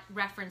cannot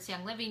reference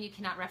Young Living, you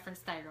cannot reference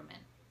Thyromin.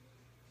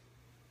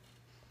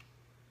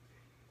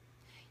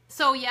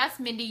 So yes,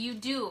 Mindy, you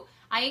do.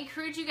 I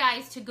encourage you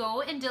guys to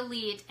go and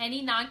delete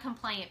any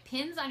non-compliant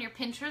pins on your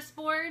Pinterest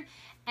board,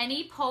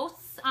 any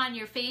posts on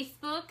your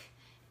Facebook,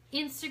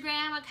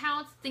 Instagram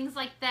accounts, things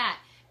like that.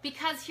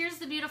 Because here's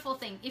the beautiful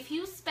thing. If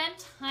you spend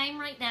time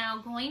right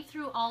now going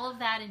through all of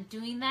that and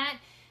doing that,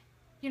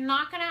 you're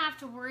not going to have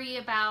to worry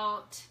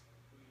about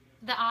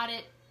the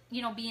audit,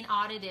 you know, being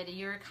audited and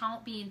your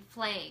account being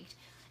flagged.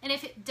 And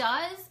if it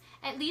does,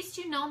 at least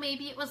you know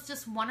maybe it was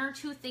just one or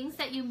two things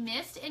that you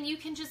missed, and you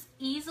can just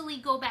easily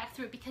go back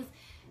through it, because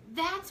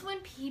that's when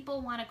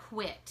people want to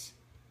quit.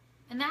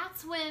 And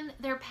that's when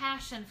their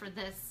passion for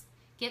this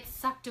gets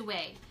sucked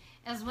away,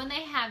 as when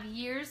they have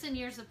years and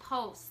years of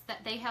posts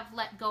that they have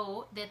let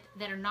go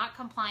that are not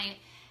compliant,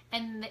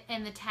 and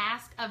the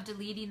task of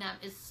deleting them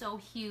is so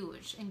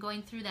huge, and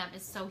going through them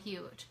is so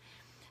huge.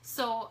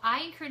 So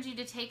I encourage you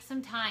to take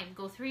some time,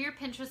 go through your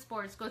Pinterest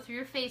boards, go through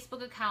your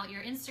Facebook account,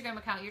 your Instagram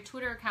account, your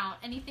Twitter account,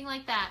 anything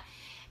like that,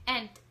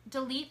 and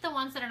delete the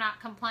ones that are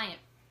not compliant.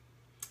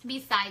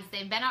 Besides,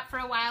 they've been up for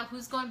a while.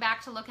 Who's going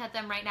back to look at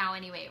them right now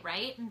anyway,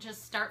 right? And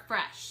just start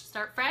fresh.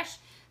 Start fresh.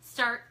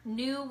 Start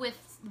new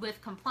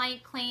with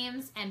compliant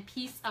claims and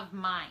peace of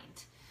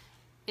mind.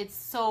 It's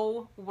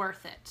so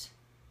worth it.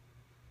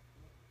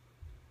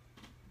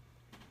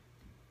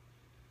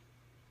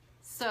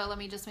 So let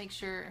me just make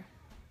sure.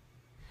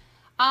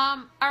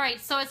 All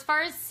right, so as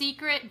far as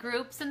secret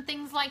groups and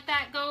things like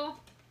that go,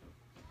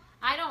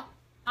 I don't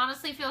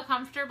honestly feel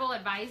comfortable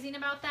advising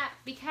about that,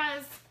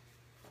 because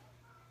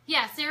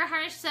yeah, Sarah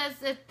Harnish says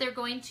that they're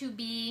going to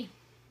be,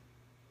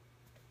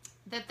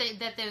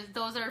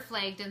 those are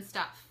flagged and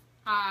stuff.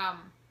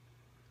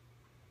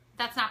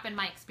 That's not been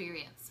my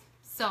experience.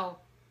 So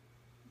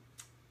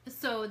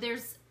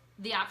there's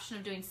the option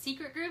of doing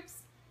secret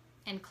groups,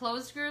 and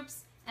closed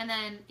groups, and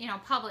then, you know,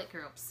 public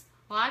groups.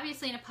 Well,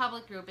 obviously in a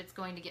public group, it's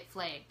going to get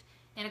flagged.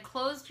 In a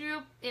closed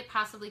group, it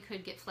possibly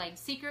could get flagged.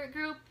 Secret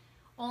group,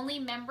 only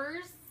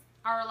members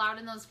are allowed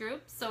in those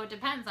groups, so it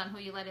depends on who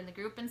you let in the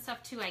group and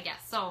stuff too, I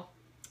guess. So,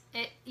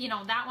 you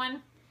know, that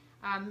one,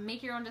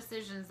 make your own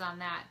decisions on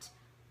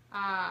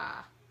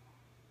that.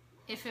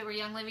 If it were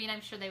Young Living,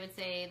 I'm sure they would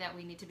say that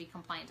we need to be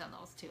compliant on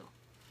those too.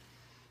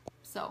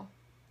 So,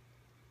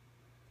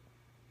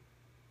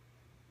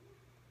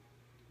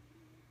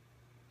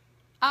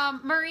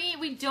 Marie,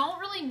 we don't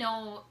really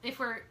know if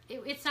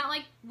it's not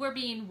like we're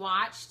being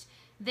watched.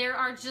 There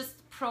are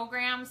just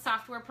programs,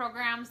 software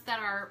programs that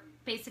are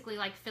basically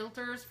like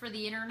filters for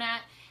the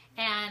internet,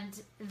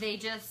 and they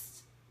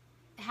just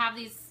have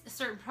these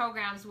certain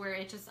programs where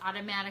it just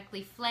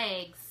automatically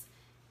flags,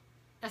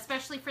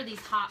 especially for these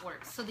hot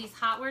words. So these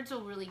hot words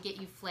will really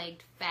get you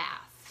flagged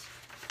fast.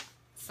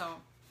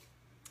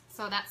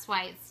 So that's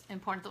why it's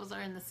important those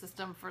are in the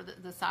system for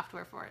the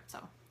software for it. So,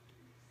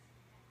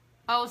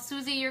 oh,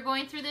 Susie, you're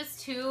going through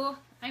this too?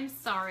 I'm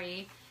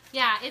sorry.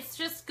 Yeah, it's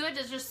just good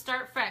to just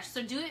start fresh.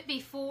 So do it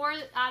before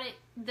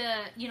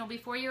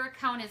before your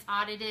account is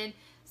audited,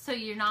 so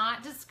you're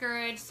not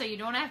discouraged, so you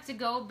don't have to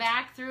go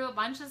back through a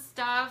bunch of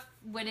stuff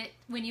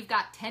when you've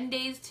got 10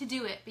 days to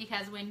do it,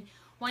 because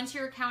once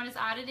your account is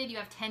audited, you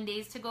have 10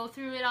 days to go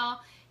through it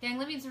all. Young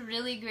Living's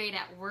really great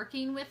at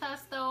working with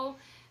us though.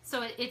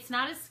 So it's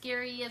not as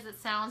scary as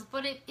it sounds,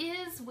 but it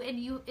is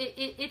when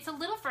it's a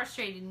little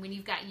frustrating when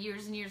you've got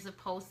years and years of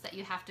posts that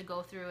you have to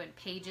go through, and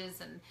pages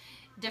and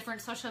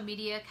different social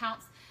media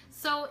accounts.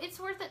 So it's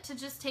worth it to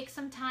just take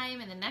some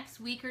time in the next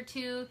week or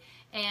two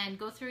and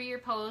go through your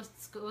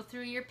posts, go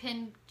through your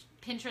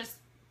Pinterest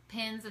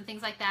pins and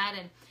things like that,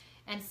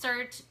 and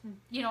start,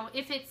 you know,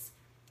 if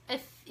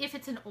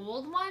it's an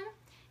old one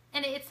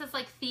and it says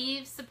like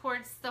Thieves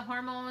supports the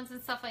hormones and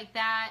stuff like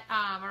that,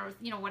 or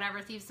you know,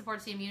 whatever, Thieves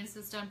supports the immune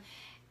system,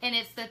 and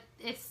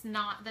it's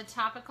not the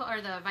topical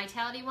or the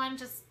Vitality one,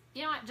 just,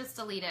 you know what, just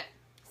delete it.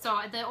 So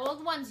the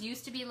old ones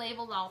used to be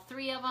labeled, all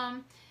 3 of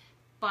them,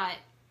 but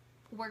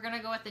we're going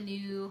to go with the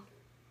new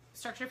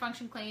structure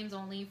function claims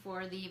only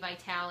for the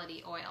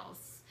Vitality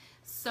oils.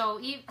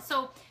 So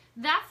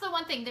that's the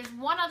one thing. There's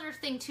one other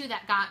thing too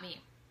that got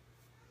me.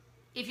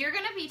 If you're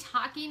going to be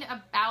talking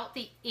about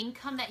the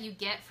income that you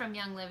get from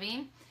Young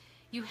Living,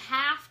 you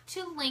have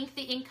to link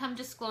the income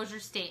disclosure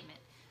statement.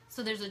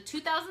 So there's a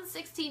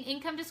 2016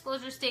 income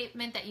disclosure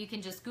statement that you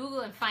can just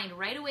Google and find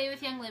right away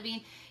with Young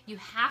Living. You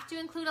have to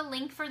include a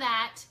link for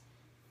that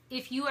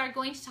if you are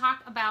going to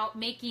talk about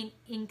making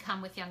income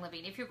with Young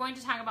Living. If you're going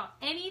to talk about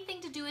anything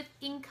to do with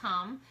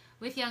income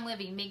with Young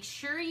Living, make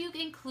sure you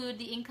include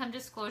the income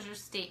disclosure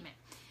statement.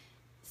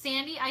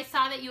 Sandy, I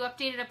saw that you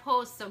updated a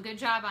post, so good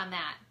job on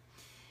that.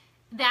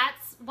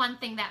 That's one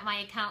thing that my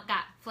account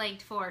got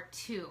flagged for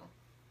too.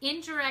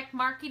 Indirect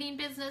marketing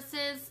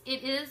businesses,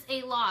 it is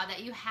a law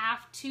that you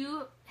have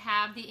to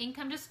have the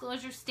income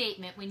disclosure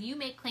statement when you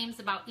make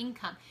claims about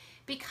income,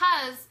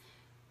 because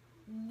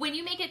when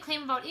you make a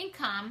claim about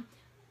income,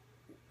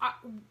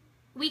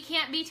 we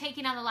can't be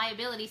taking on the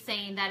liability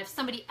saying that if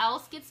somebody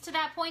else gets to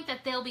that point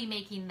that they'll be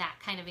making that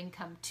kind of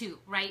income too,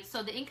 right?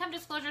 So the income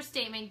disclosure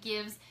statement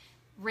gives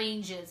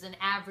ranges and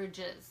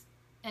averages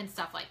and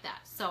stuff like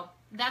that. So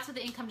that's what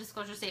the income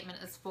disclosure statement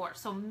is for.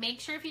 So make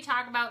sure if you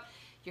talk about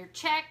your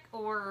check,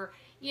 or,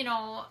 you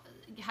know,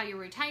 how you're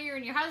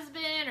retiring your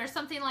husband or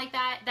something like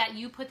that, that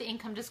you put the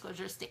income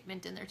disclosure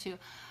statement in there too.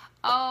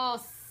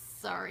 Oh,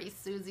 sorry,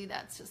 Susie.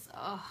 That's just,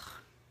 oh,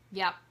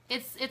 yeah.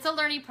 It's a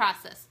learning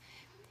process.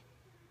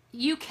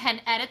 You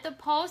can edit the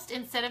post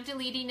instead of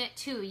deleting it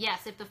too.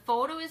 Yes, if the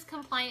photo is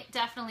compliant,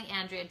 definitely,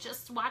 Andrea.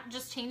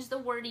 Just change the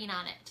wording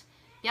on it.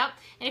 Yep.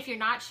 And if you're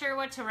not sure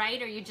what to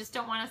write, or you just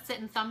don't want to sit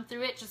and thumb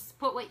through it, just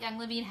put what Young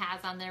Living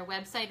has on their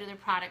website or their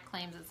product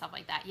claims and stuff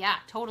like that. Yeah,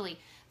 totally.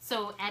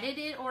 So edit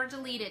it or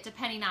delete it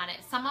depending on it.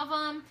 Some of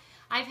them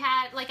I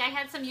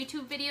had some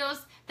YouTube videos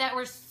that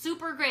were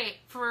super great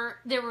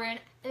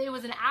it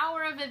was an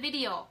hour of a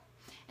video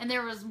and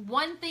there was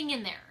one thing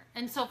in there.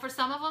 And so for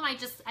some of them,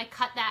 I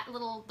cut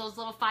those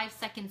little 5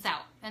 seconds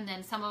out. And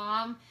then some of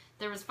them,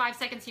 there was 5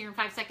 seconds here and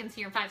 5 seconds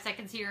here and 5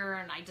 seconds here,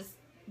 and I just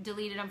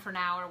deleted them for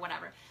now or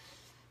whatever.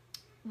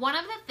 One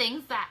of the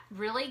things that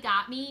really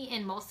got me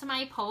in most of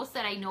my posts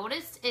that I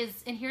noticed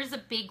is, and here's a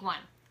big one,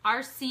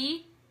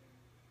 RC,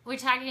 we're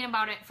talking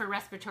about it for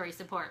respiratory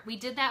support. We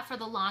did that for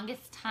the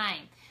longest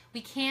time. We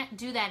can't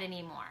do that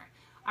anymore.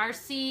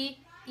 RC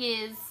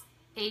is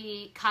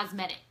a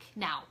cosmetic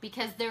now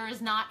because there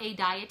is not a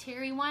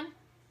dietary one.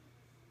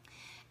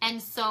 And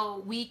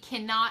so we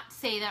cannot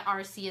say that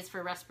RC is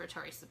for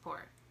respiratory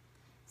support.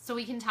 So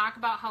we can talk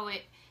about how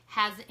it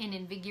has an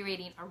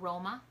invigorating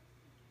aroma,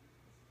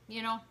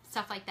 you know,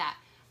 stuff like that.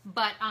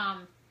 But,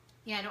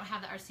 yeah, I don't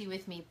have the RC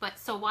with me. But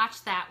so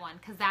watch that one,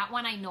 because that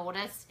one I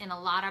noticed in a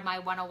lot of my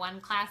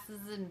 101 classes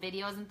and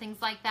videos and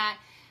things like that.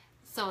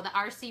 So the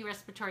RC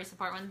respiratory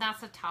support one,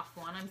 that's a tough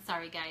one. I'm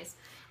sorry, guys.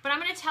 But I'm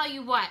going to tell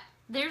you what,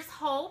 there's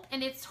hope,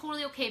 and it's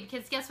totally okay,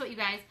 because guess what, you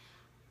guys?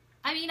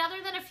 I mean,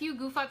 other than a few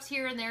goof ups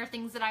here and there,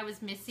 things that I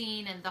was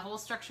missing, and the whole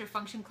structure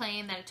function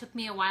claim that it took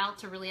me a while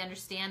to really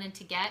understand and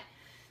to get,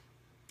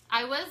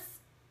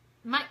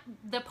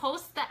 the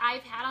posts that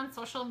I've had on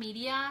social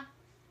media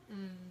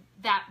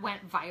that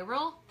went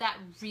viral, that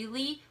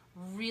really,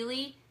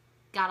 really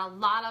got a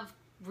lot of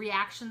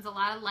reactions, a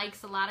lot of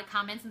likes, a lot of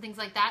comments and things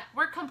like that,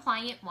 were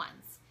compliant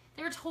ones.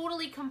 They were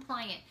totally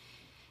compliant.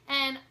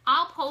 And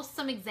I'll post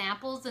some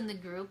examples in the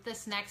group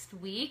this next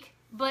week,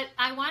 but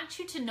I want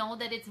you to know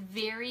that it's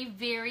very,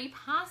 very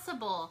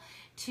possible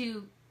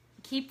to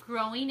keep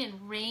growing in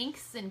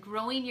ranks and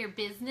growing your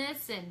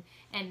business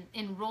and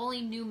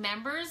enrolling new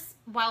members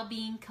while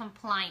being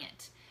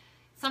compliant.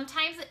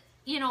 Sometimes,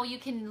 you know, you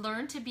can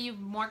learn to be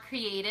more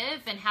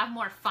creative and have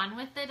more fun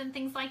with it and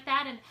things like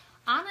that. And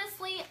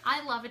honestly,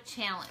 I love a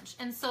challenge.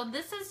 And so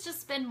this has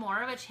just been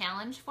more of a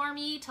challenge for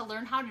me to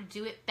learn how to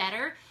do it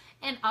better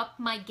and up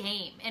my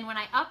game. And when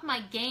I up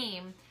my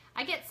game,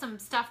 I get some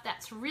stuff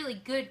that's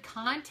really good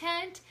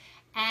content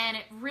and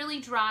it really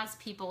draws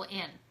people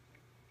in.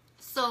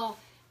 So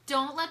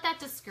don't let that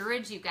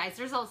discourage you guys.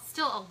 There's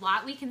still a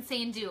lot we can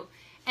say and do.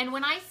 And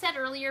when I said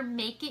earlier,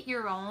 make it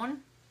your own,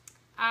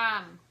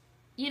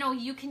 you know,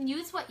 you can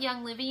use what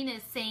Young Living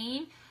is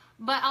saying,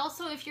 but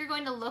also if you're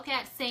going to look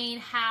at saying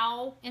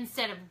how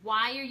instead of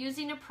why you're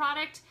using a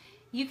product,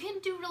 you can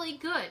do really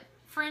good.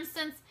 For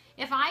instance,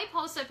 if I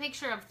post a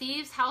picture of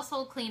Thieves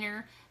Household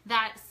Cleaner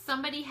that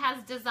somebody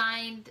has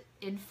designed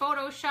in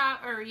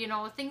Photoshop or, you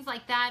know, things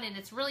like that, and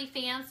it's really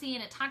fancy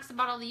and it talks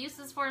about all the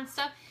uses for it and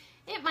stuff,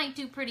 it might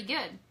do pretty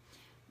good.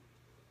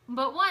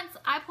 But once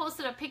I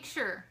posted a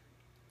picture,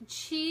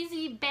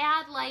 cheesy,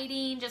 bad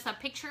lighting, just a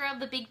picture of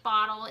the big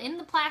bottle in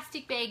the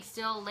plastic bag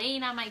still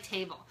laying on my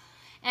table.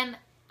 And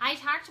I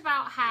talked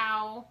about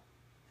how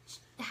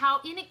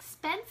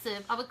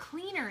inexpensive of a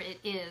cleaner it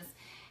is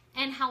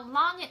and how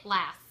long it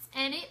lasts.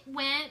 And it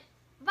went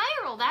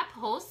viral. That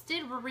post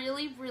did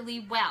really, really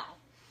well.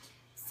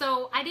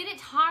 So I didn't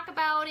talk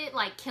about it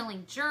like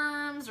killing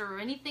germs or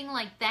anything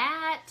like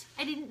that.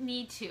 I didn't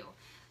need to.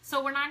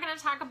 So we're not going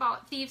to talk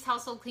about Thieves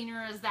Household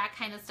Cleaner as that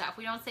kind of stuff.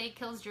 We don't say it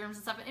kills germs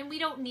and stuff, and we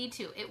don't need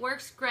to. It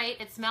works great.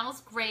 It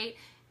smells great.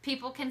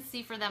 People can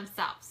see for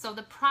themselves. So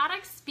the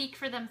products speak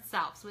for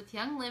themselves. With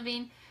Young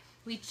Living,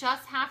 we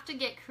just have to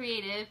get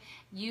creative,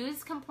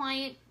 use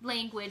compliant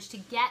language to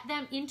get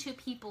them into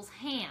people's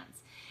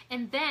hands.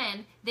 And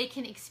then they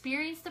can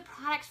experience the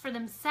products for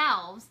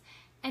themselves,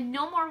 and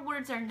no more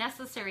words are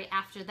necessary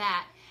after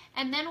that.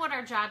 And then what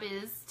our job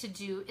is to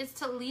do is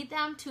to lead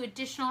them to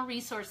additional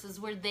resources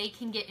where they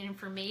can get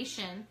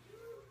information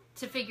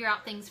to figure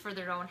out things for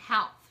their own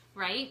health,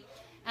 right?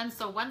 And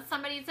so once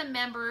somebody's a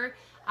member,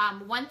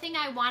 one thing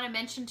I want to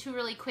mention too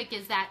really quick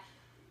is that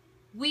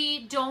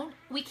we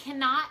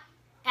cannot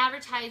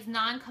advertise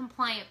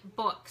non-compliant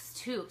books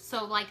too.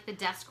 So like the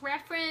Desk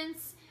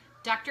Reference,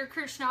 Dr.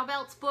 Kurt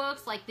Schnaubelt's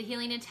books, like The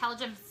Healing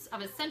Intelligence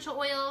of Essential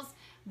Oils,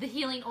 The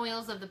Healing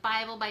Oils of the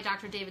Bible by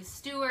Dr. David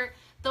Stewart.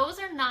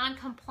 Those are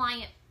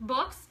non-compliant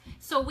books,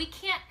 so we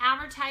can't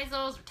advertise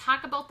those or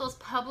talk about those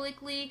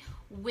publicly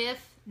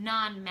with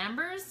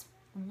non-members.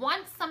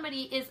 Once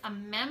somebody is a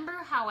member,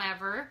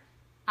 however,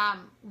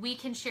 we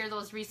can share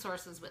those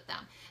resources with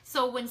them.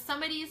 So when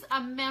somebody's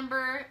a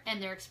member and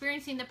they're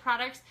experiencing the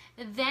products,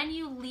 then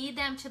you lead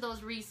them to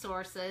those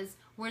resources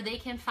where they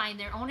can find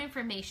their own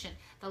information.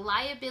 The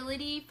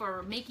liability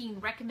for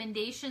making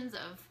recommendations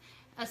of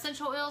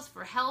essential oils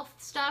for health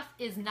stuff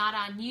is not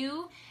on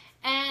you.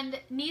 And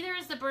neither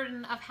is the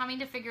burden of having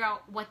to figure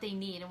out what they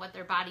need and what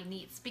their body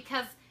needs.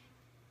 Because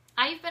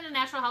I've been a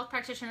natural health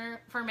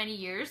practitioner for many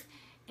years,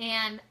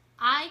 and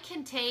I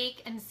can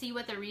take and see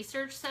what the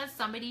research says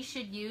somebody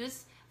should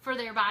use for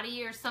their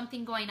body or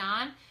something going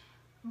on,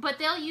 but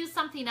they'll use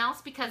something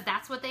else because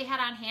that's what they had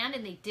on hand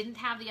and they didn't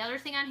have the other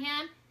thing on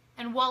hand,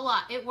 and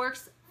voila, it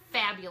works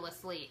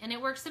fabulously and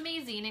it works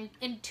amazing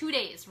in 2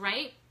 days,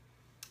 right?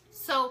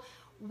 So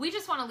we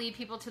just want to lead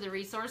people to the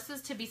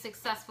resources to be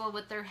successful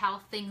with their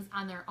health things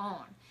on their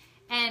own.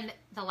 And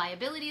the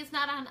liability is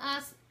not on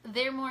us.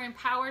 They're more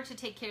empowered to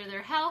take care of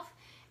their health,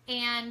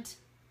 and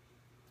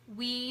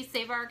we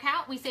save our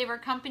account, we save our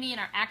company and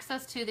our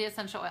access to the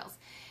essential oils.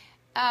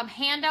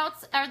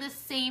 Handouts are the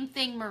same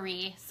thing,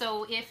 Marie.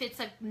 So if it's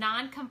a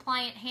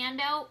non-compliant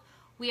handout,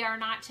 we are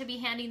not to be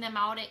handing them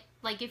out.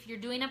 Like if you're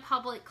doing a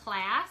public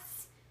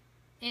class,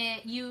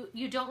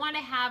 you don't want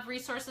to have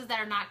resources that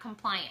are not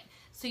compliant.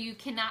 So you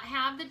cannot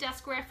have the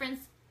Desk Reference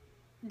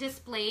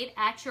displayed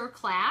at your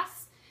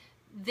class.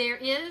 There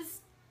is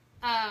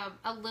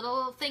a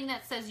little thing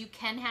that says you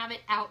can have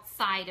it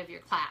outside of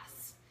your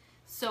class.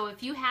 So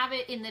if you have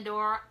it in the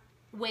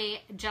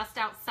doorway just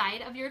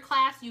outside of your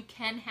class, you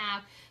can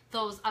have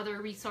those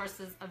other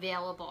resources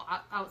available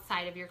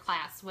outside of your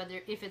class, whether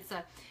if it's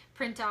a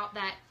printout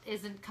that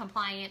isn't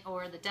compliant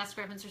or the Desk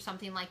Reference or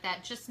something like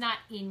that, just not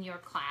in your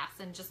class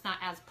and just not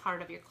as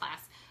part of your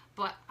class,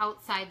 but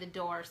outside the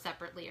door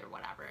separately or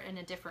whatever in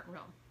a different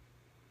room.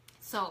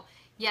 So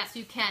yes,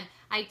 you can.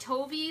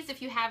 Itovies, if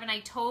you have an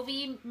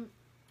Itovie,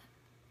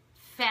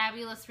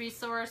 fabulous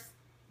resource.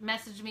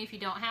 Message me if you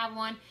don't have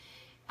one.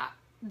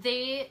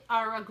 they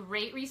are a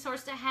great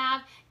resource to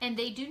have, and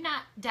they do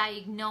not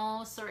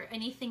diagnose or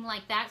anything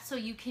like that, so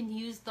you can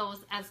use those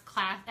as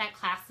at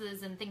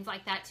classes and things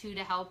like that too,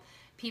 to help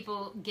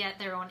people get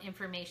their own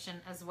information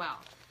as well.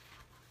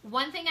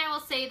 One thing I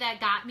will say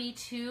that got me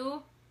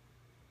too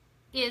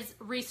is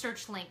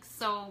research links.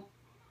 So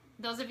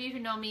those of you who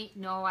know me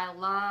know I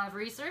love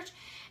research,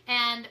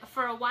 and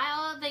for a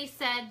while they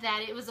said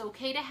that it was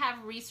okay to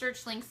have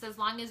research links as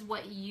long as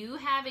what you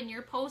have in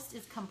your post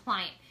is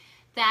compliant.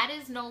 That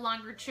is no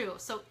longer true.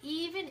 So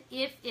even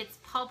if it's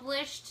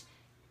published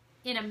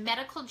in a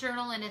medical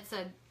journal and it's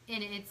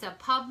a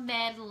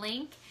PubMed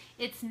link,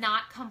 it's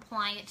not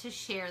compliant to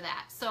share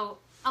that. So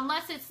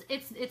unless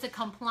it's a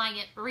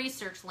compliant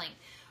research link,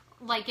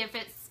 like if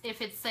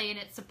it's saying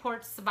it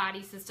supports the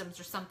body systems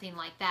or something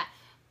like that.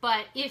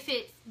 But if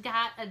it's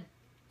got a,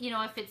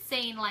 if it's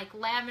saying like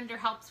lavender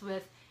helps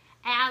with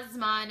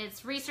asthma and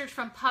it's research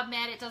from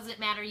PubMed, it doesn't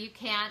matter. You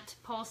can't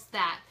post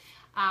that.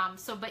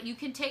 But you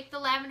can take the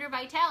lavender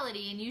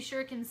vitality and you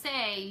sure can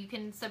say you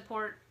can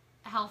support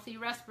healthy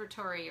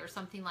respiratory or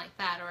something like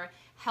that, or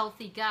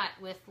healthy gut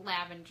with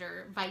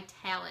lavender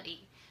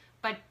vitality,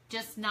 but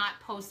just not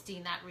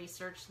posting that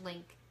research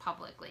link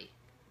publicly.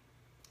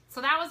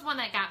 So that was one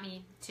that got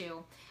me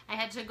too. I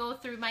had to go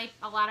through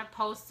a lot of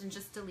posts and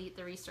just delete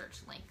the research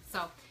link.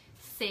 So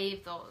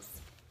save those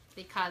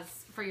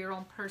for your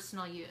own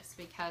personal use,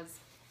 because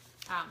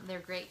they're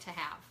great to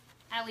have.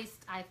 At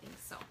least I think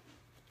so.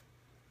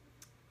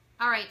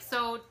 All right,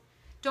 so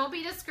don't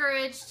be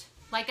discouraged.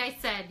 Like I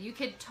said, you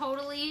could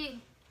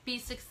totally be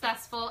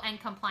successful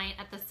and compliant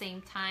at the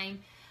same time.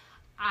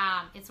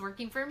 It's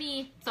working for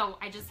me, so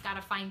I just got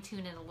to fine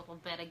tune it a little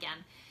bit again.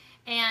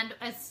 And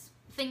as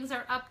things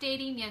are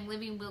updating, Young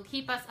Living will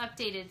keep us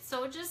updated.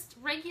 So just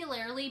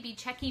regularly be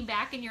checking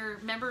back in your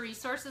member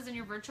resources in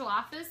your virtual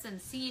office and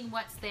seeing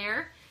what's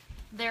there.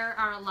 There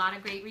are a lot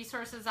of great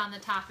resources on the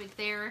topic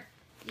there.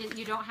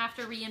 You don't have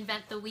to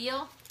reinvent the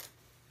wheel.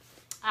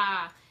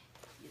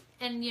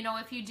 And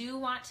if you do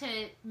want to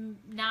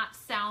not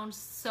sound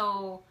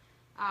so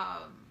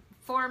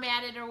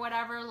formatted or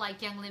whatever,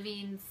 like Young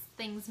Living's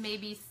things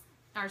maybe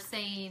are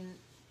saying,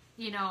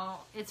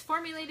 it's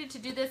formulated to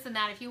do this and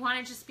that. If you want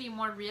to just be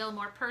more real,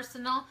 more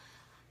personal,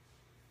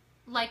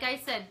 like I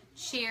said,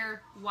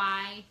 share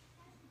why,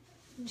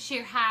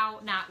 share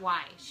how, not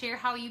why. Share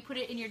how you put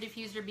it in your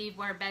diffuser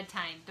before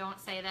bedtime. Don't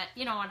say that,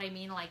 you know what I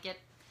mean, like it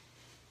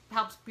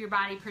helps your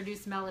body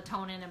produce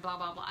melatonin and blah,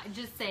 blah, blah.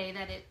 Just say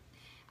that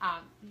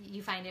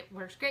you find it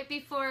works great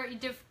before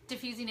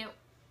diffusing it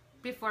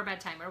before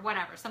bedtime or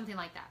whatever, something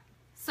like that.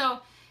 So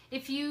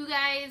if you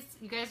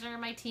guys are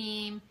my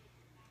team,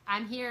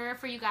 I'm here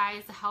for you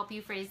guys to help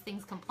you phrase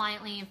things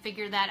compliantly and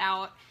figure that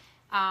out.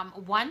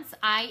 Once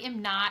I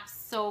am not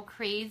so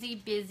crazy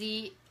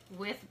busy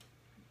with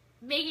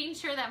making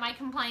sure that my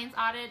compliance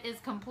audit is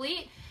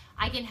complete,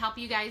 I can help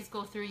you guys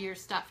go through your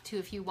stuff too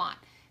if you want.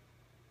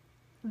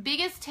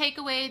 Biggest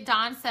takeaway,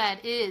 Dawn said,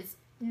 is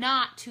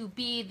not to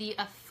be the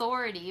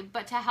authority,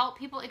 but to help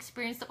people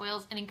experience the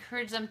oils and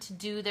encourage them to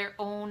do their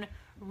own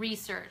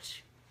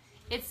research.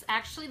 It's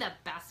actually the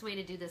best way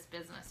to do this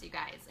business, you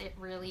guys. It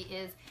really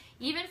is.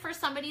 Even for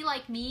somebody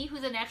like me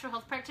who's a natural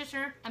health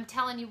practitioner, I'm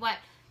telling you what,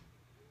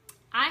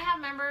 I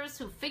have members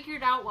who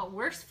figured out what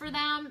works for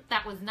them.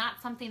 That was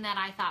not something that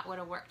I thought would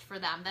have worked for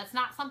them. That's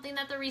not something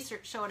that the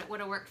research showed it would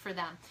have worked for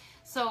them.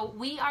 So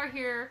we are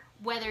here,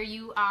 whether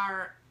you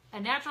are a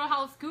natural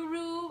health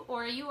guru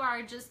or you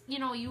are just,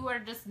 you are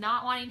just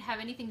not wanting to have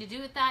anything to do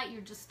with that.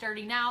 You're just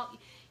starting out,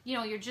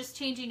 you're just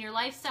changing your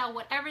lifestyle,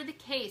 whatever the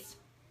case.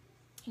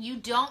 You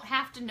don't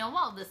have to know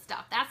all this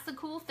stuff. That's the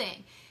cool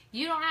thing.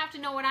 You don't have to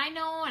know what I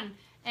know,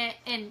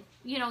 and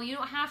you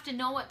don't have to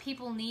know what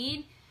people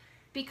need,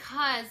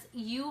 because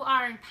you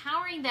are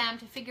empowering them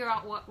to figure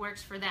out what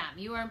works for them.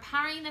 You are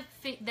empowering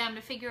them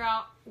to figure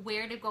out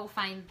where to go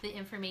find the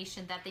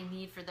information that they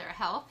need for their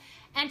health,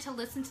 and to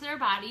listen to their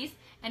bodies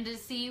and to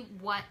see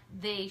what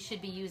they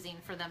should be using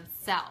for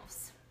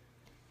themselves.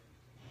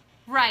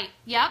 Right,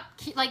 yep.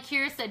 Like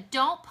Kira said,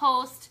 don't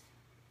post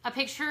a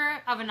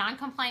picture of a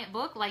non-compliant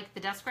book like the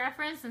desk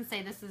reference and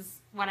say this is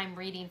what I'm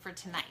reading for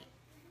tonight.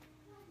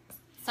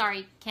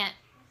 Sorry,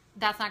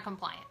 that's not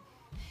compliant.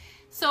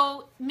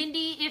 So,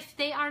 Mindy, if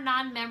they are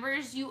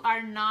non-members, you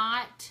are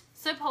not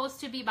supposed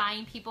to be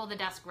buying people the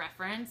desk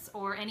reference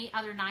or any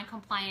other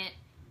non-compliant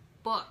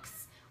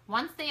books.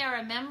 Once they are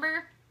a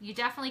member, you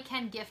definitely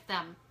can gift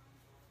them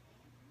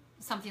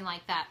something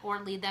like that or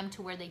lead them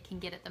to where they can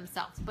get it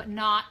themselves, but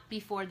not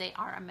before they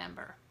are a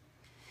member.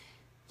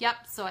 Yep,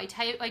 so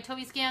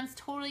Itobi scans,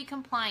 totally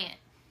compliant.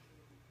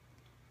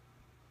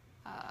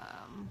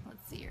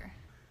 Let's see here.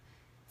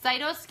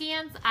 Zyto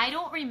scans, I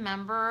don't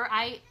remember.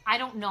 I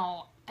don't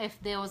know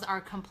if those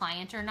are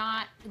compliant or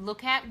not.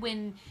 Look at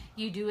when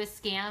you do a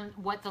scan,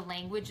 what the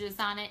language is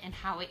on it and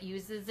how it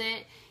uses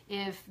it.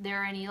 If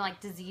there are any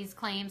like disease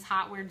claims,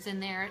 hot words in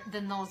there,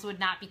 then those would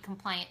not be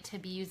compliant to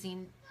be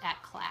using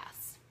at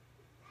class.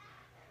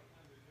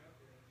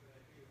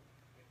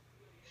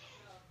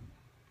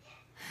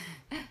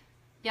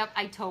 Yep,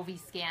 Itovi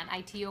scan,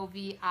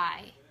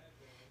 ITOVI.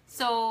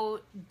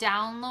 So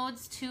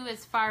downloads too,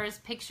 as far as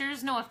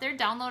pictures, no, if they're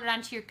downloaded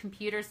onto your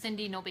computer,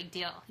 Cindy, no big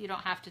deal. You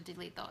don't have to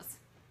delete those.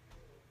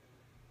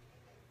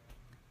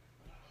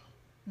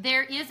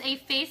 There is a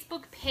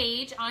Facebook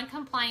page on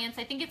compliance.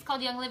 I think it's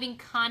called Young Living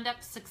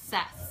Conduct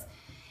Success.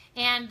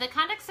 And the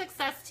Conduct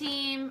Success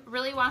team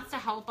really wants to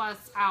help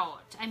us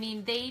out. I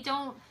mean, they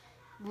don't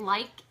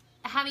like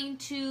having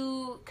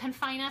to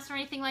confine us or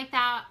anything like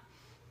that,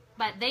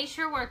 but they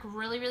sure work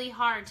really, really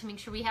hard to make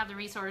sure we have the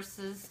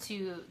resources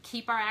to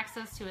keep our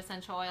access to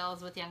essential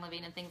oils with Young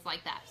Living and things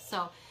like that.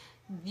 So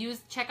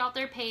check out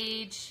their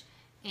page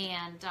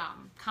and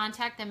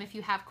contact them if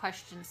you have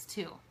questions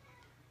too.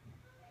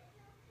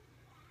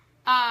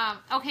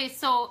 Okay,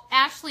 so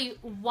Ashley,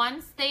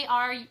 once they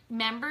are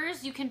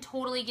members, you can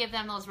totally give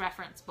them those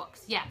reference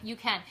books. Yeah, you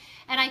can.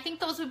 And I think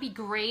those would be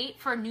great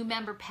for new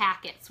member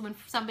packets. When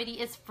somebody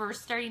is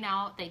first starting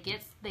out,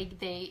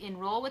 they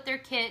enroll with their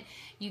kit,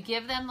 you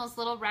give them those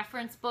little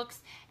reference books,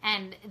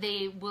 and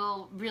they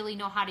will really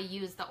know how to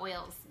use the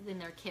oils in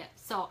their kit.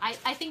 So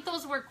I think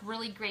those work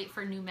really great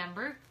for new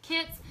member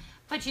kits,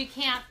 but you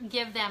can't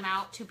give them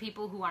out to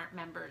people who aren't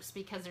members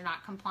because they're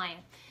not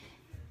compliant.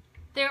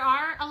 There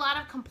are a lot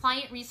of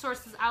compliant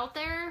resources out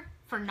there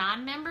for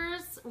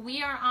non-members.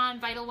 We are on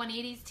Vital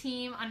 180's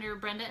team under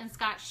Brenda and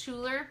Scott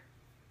Schuler.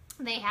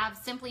 They have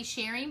Simply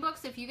Sharing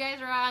books. If you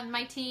guys are on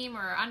my team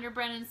or under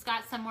Brenda and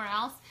Scott somewhere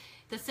else,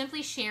 the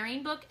Simply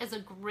Sharing book is a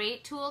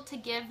great tool to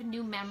give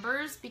new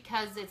members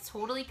because it's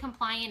totally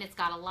compliant. It's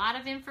got a lot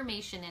of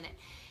information in it.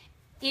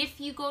 If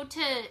you go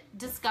to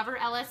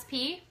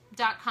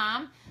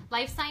discoverlsp.com,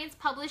 Life Science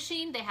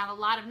Publishing, they have a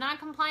lot of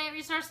non-compliant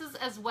resources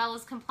as well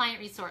as compliant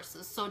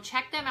resources. So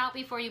check them out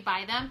before you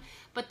buy them.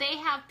 But they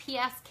have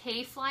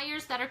PSK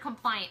flyers that are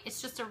compliant.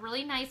 It's just a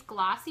really nice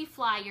glossy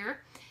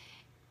flyer,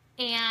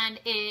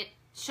 and it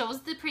shows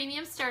the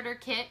premium starter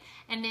kit,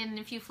 and then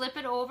if you flip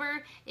it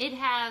over, it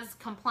has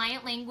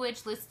compliant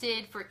language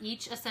listed for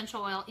each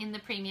essential oil in the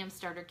premium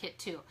starter kit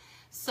too.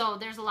 So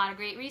there's a lot of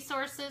great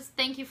resources.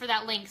 Thank you for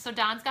that link. So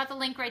Don's got the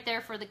link right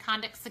there for the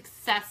Conduct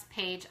Success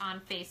page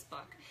on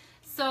Facebook.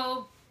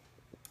 So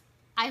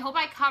I hope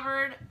I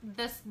covered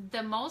the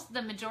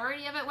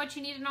majority of it, what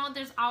you need to know.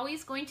 There's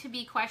always going to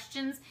be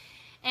questions,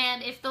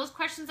 and if those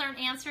questions aren't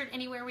answered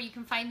anywhere where you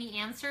can find the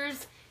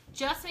answers,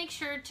 just make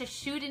sure to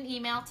shoot an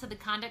email to the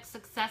Conduct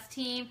Success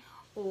team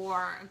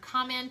or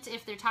comment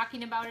if they're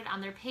talking about it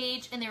on their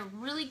page, and they're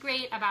really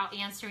great about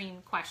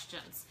answering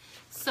questions.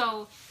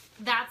 So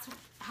that's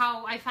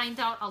how I find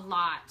out a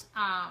lot.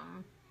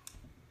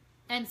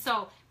 And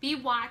so be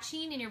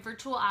watching in your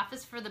virtual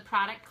office for the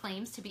product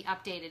claims to be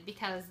updated,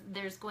 because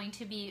there's going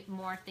to be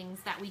more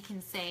things that we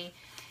can say,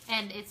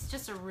 and it's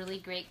just a really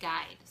great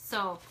guide.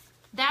 So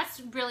that's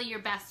really your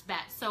best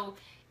bet. So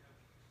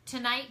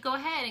tonight, go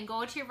ahead and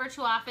go to your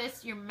virtual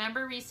office, your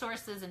member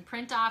resources, and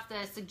print off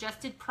the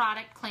suggested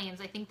product claims.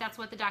 I think that's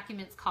what the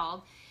document's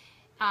called.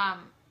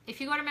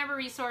 If you go to member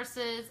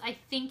resources, I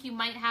think you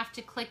might have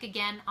to click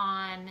again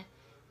on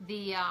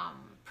the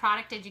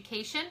product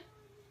education.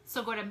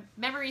 So go to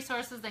member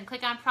resources, then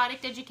click on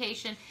product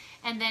education,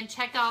 and then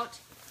check out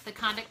the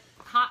conduct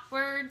hot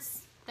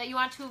words that you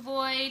want to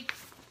avoid.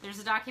 There's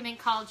a document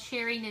called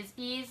Sharing is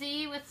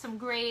Easy with some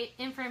great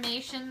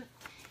information,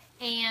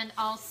 and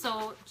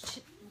also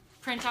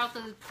print out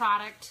the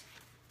product,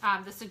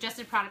 the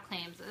suggested product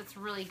claims. It's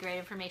really great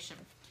information.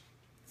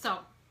 So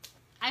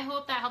I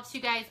hope that helps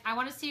you guys. I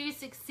want to see you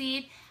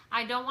succeed.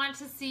 I don't want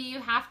to see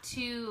you have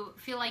to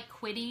feel like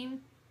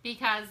quitting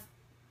because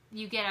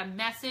you get a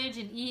message,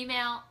 an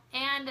email,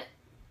 and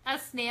a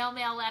snail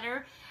mail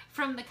letter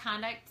from the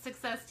Conduct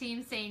Success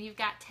team saying you've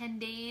got 10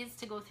 days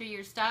to go through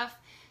your stuff.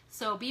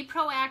 So be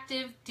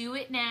proactive, do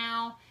it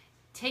now,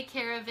 take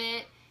care of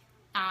it.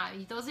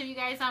 Those of you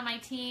guys on my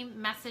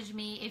team, message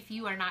me if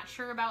you are not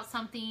sure about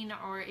something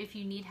or if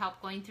you need help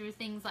going through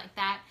things like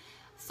that.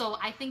 So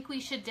I think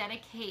we should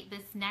dedicate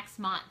this next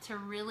month to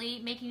really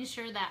making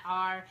sure that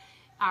our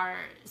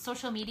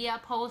social media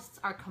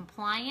posts are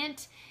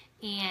compliant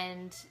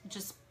and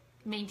just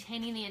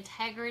maintaining the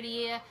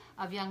integrity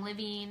of Young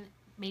Living,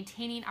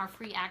 maintaining our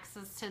free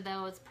access to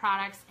those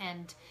products,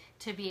 and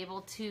to be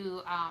able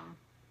to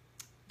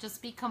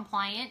just be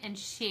compliant and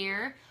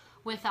share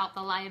without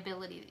the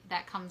liability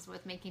that comes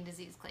with making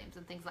disease claims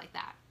and things like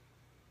that.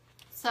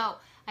 So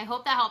I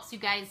hope that helps you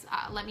guys.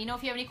 Let me know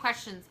if you have any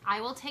questions.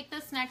 I will take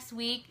this next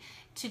week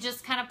to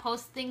just kind of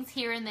post things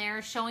here and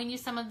there, showing you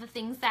some of the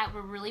things that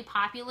were really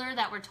popular,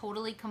 that were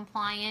totally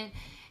compliant,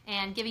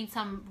 and giving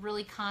some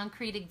really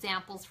concrete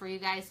examples for you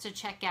guys to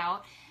check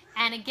out.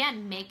 And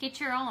again, make it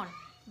your own,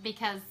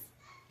 because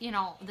you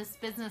know, this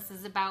business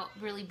is about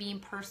really being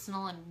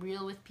personal and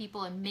real with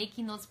people and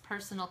making those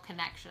personal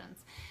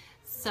connections.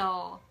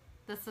 So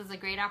this is a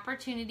great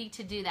opportunity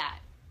to do that.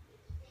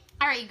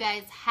 All right, you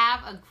guys,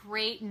 have a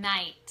great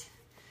night.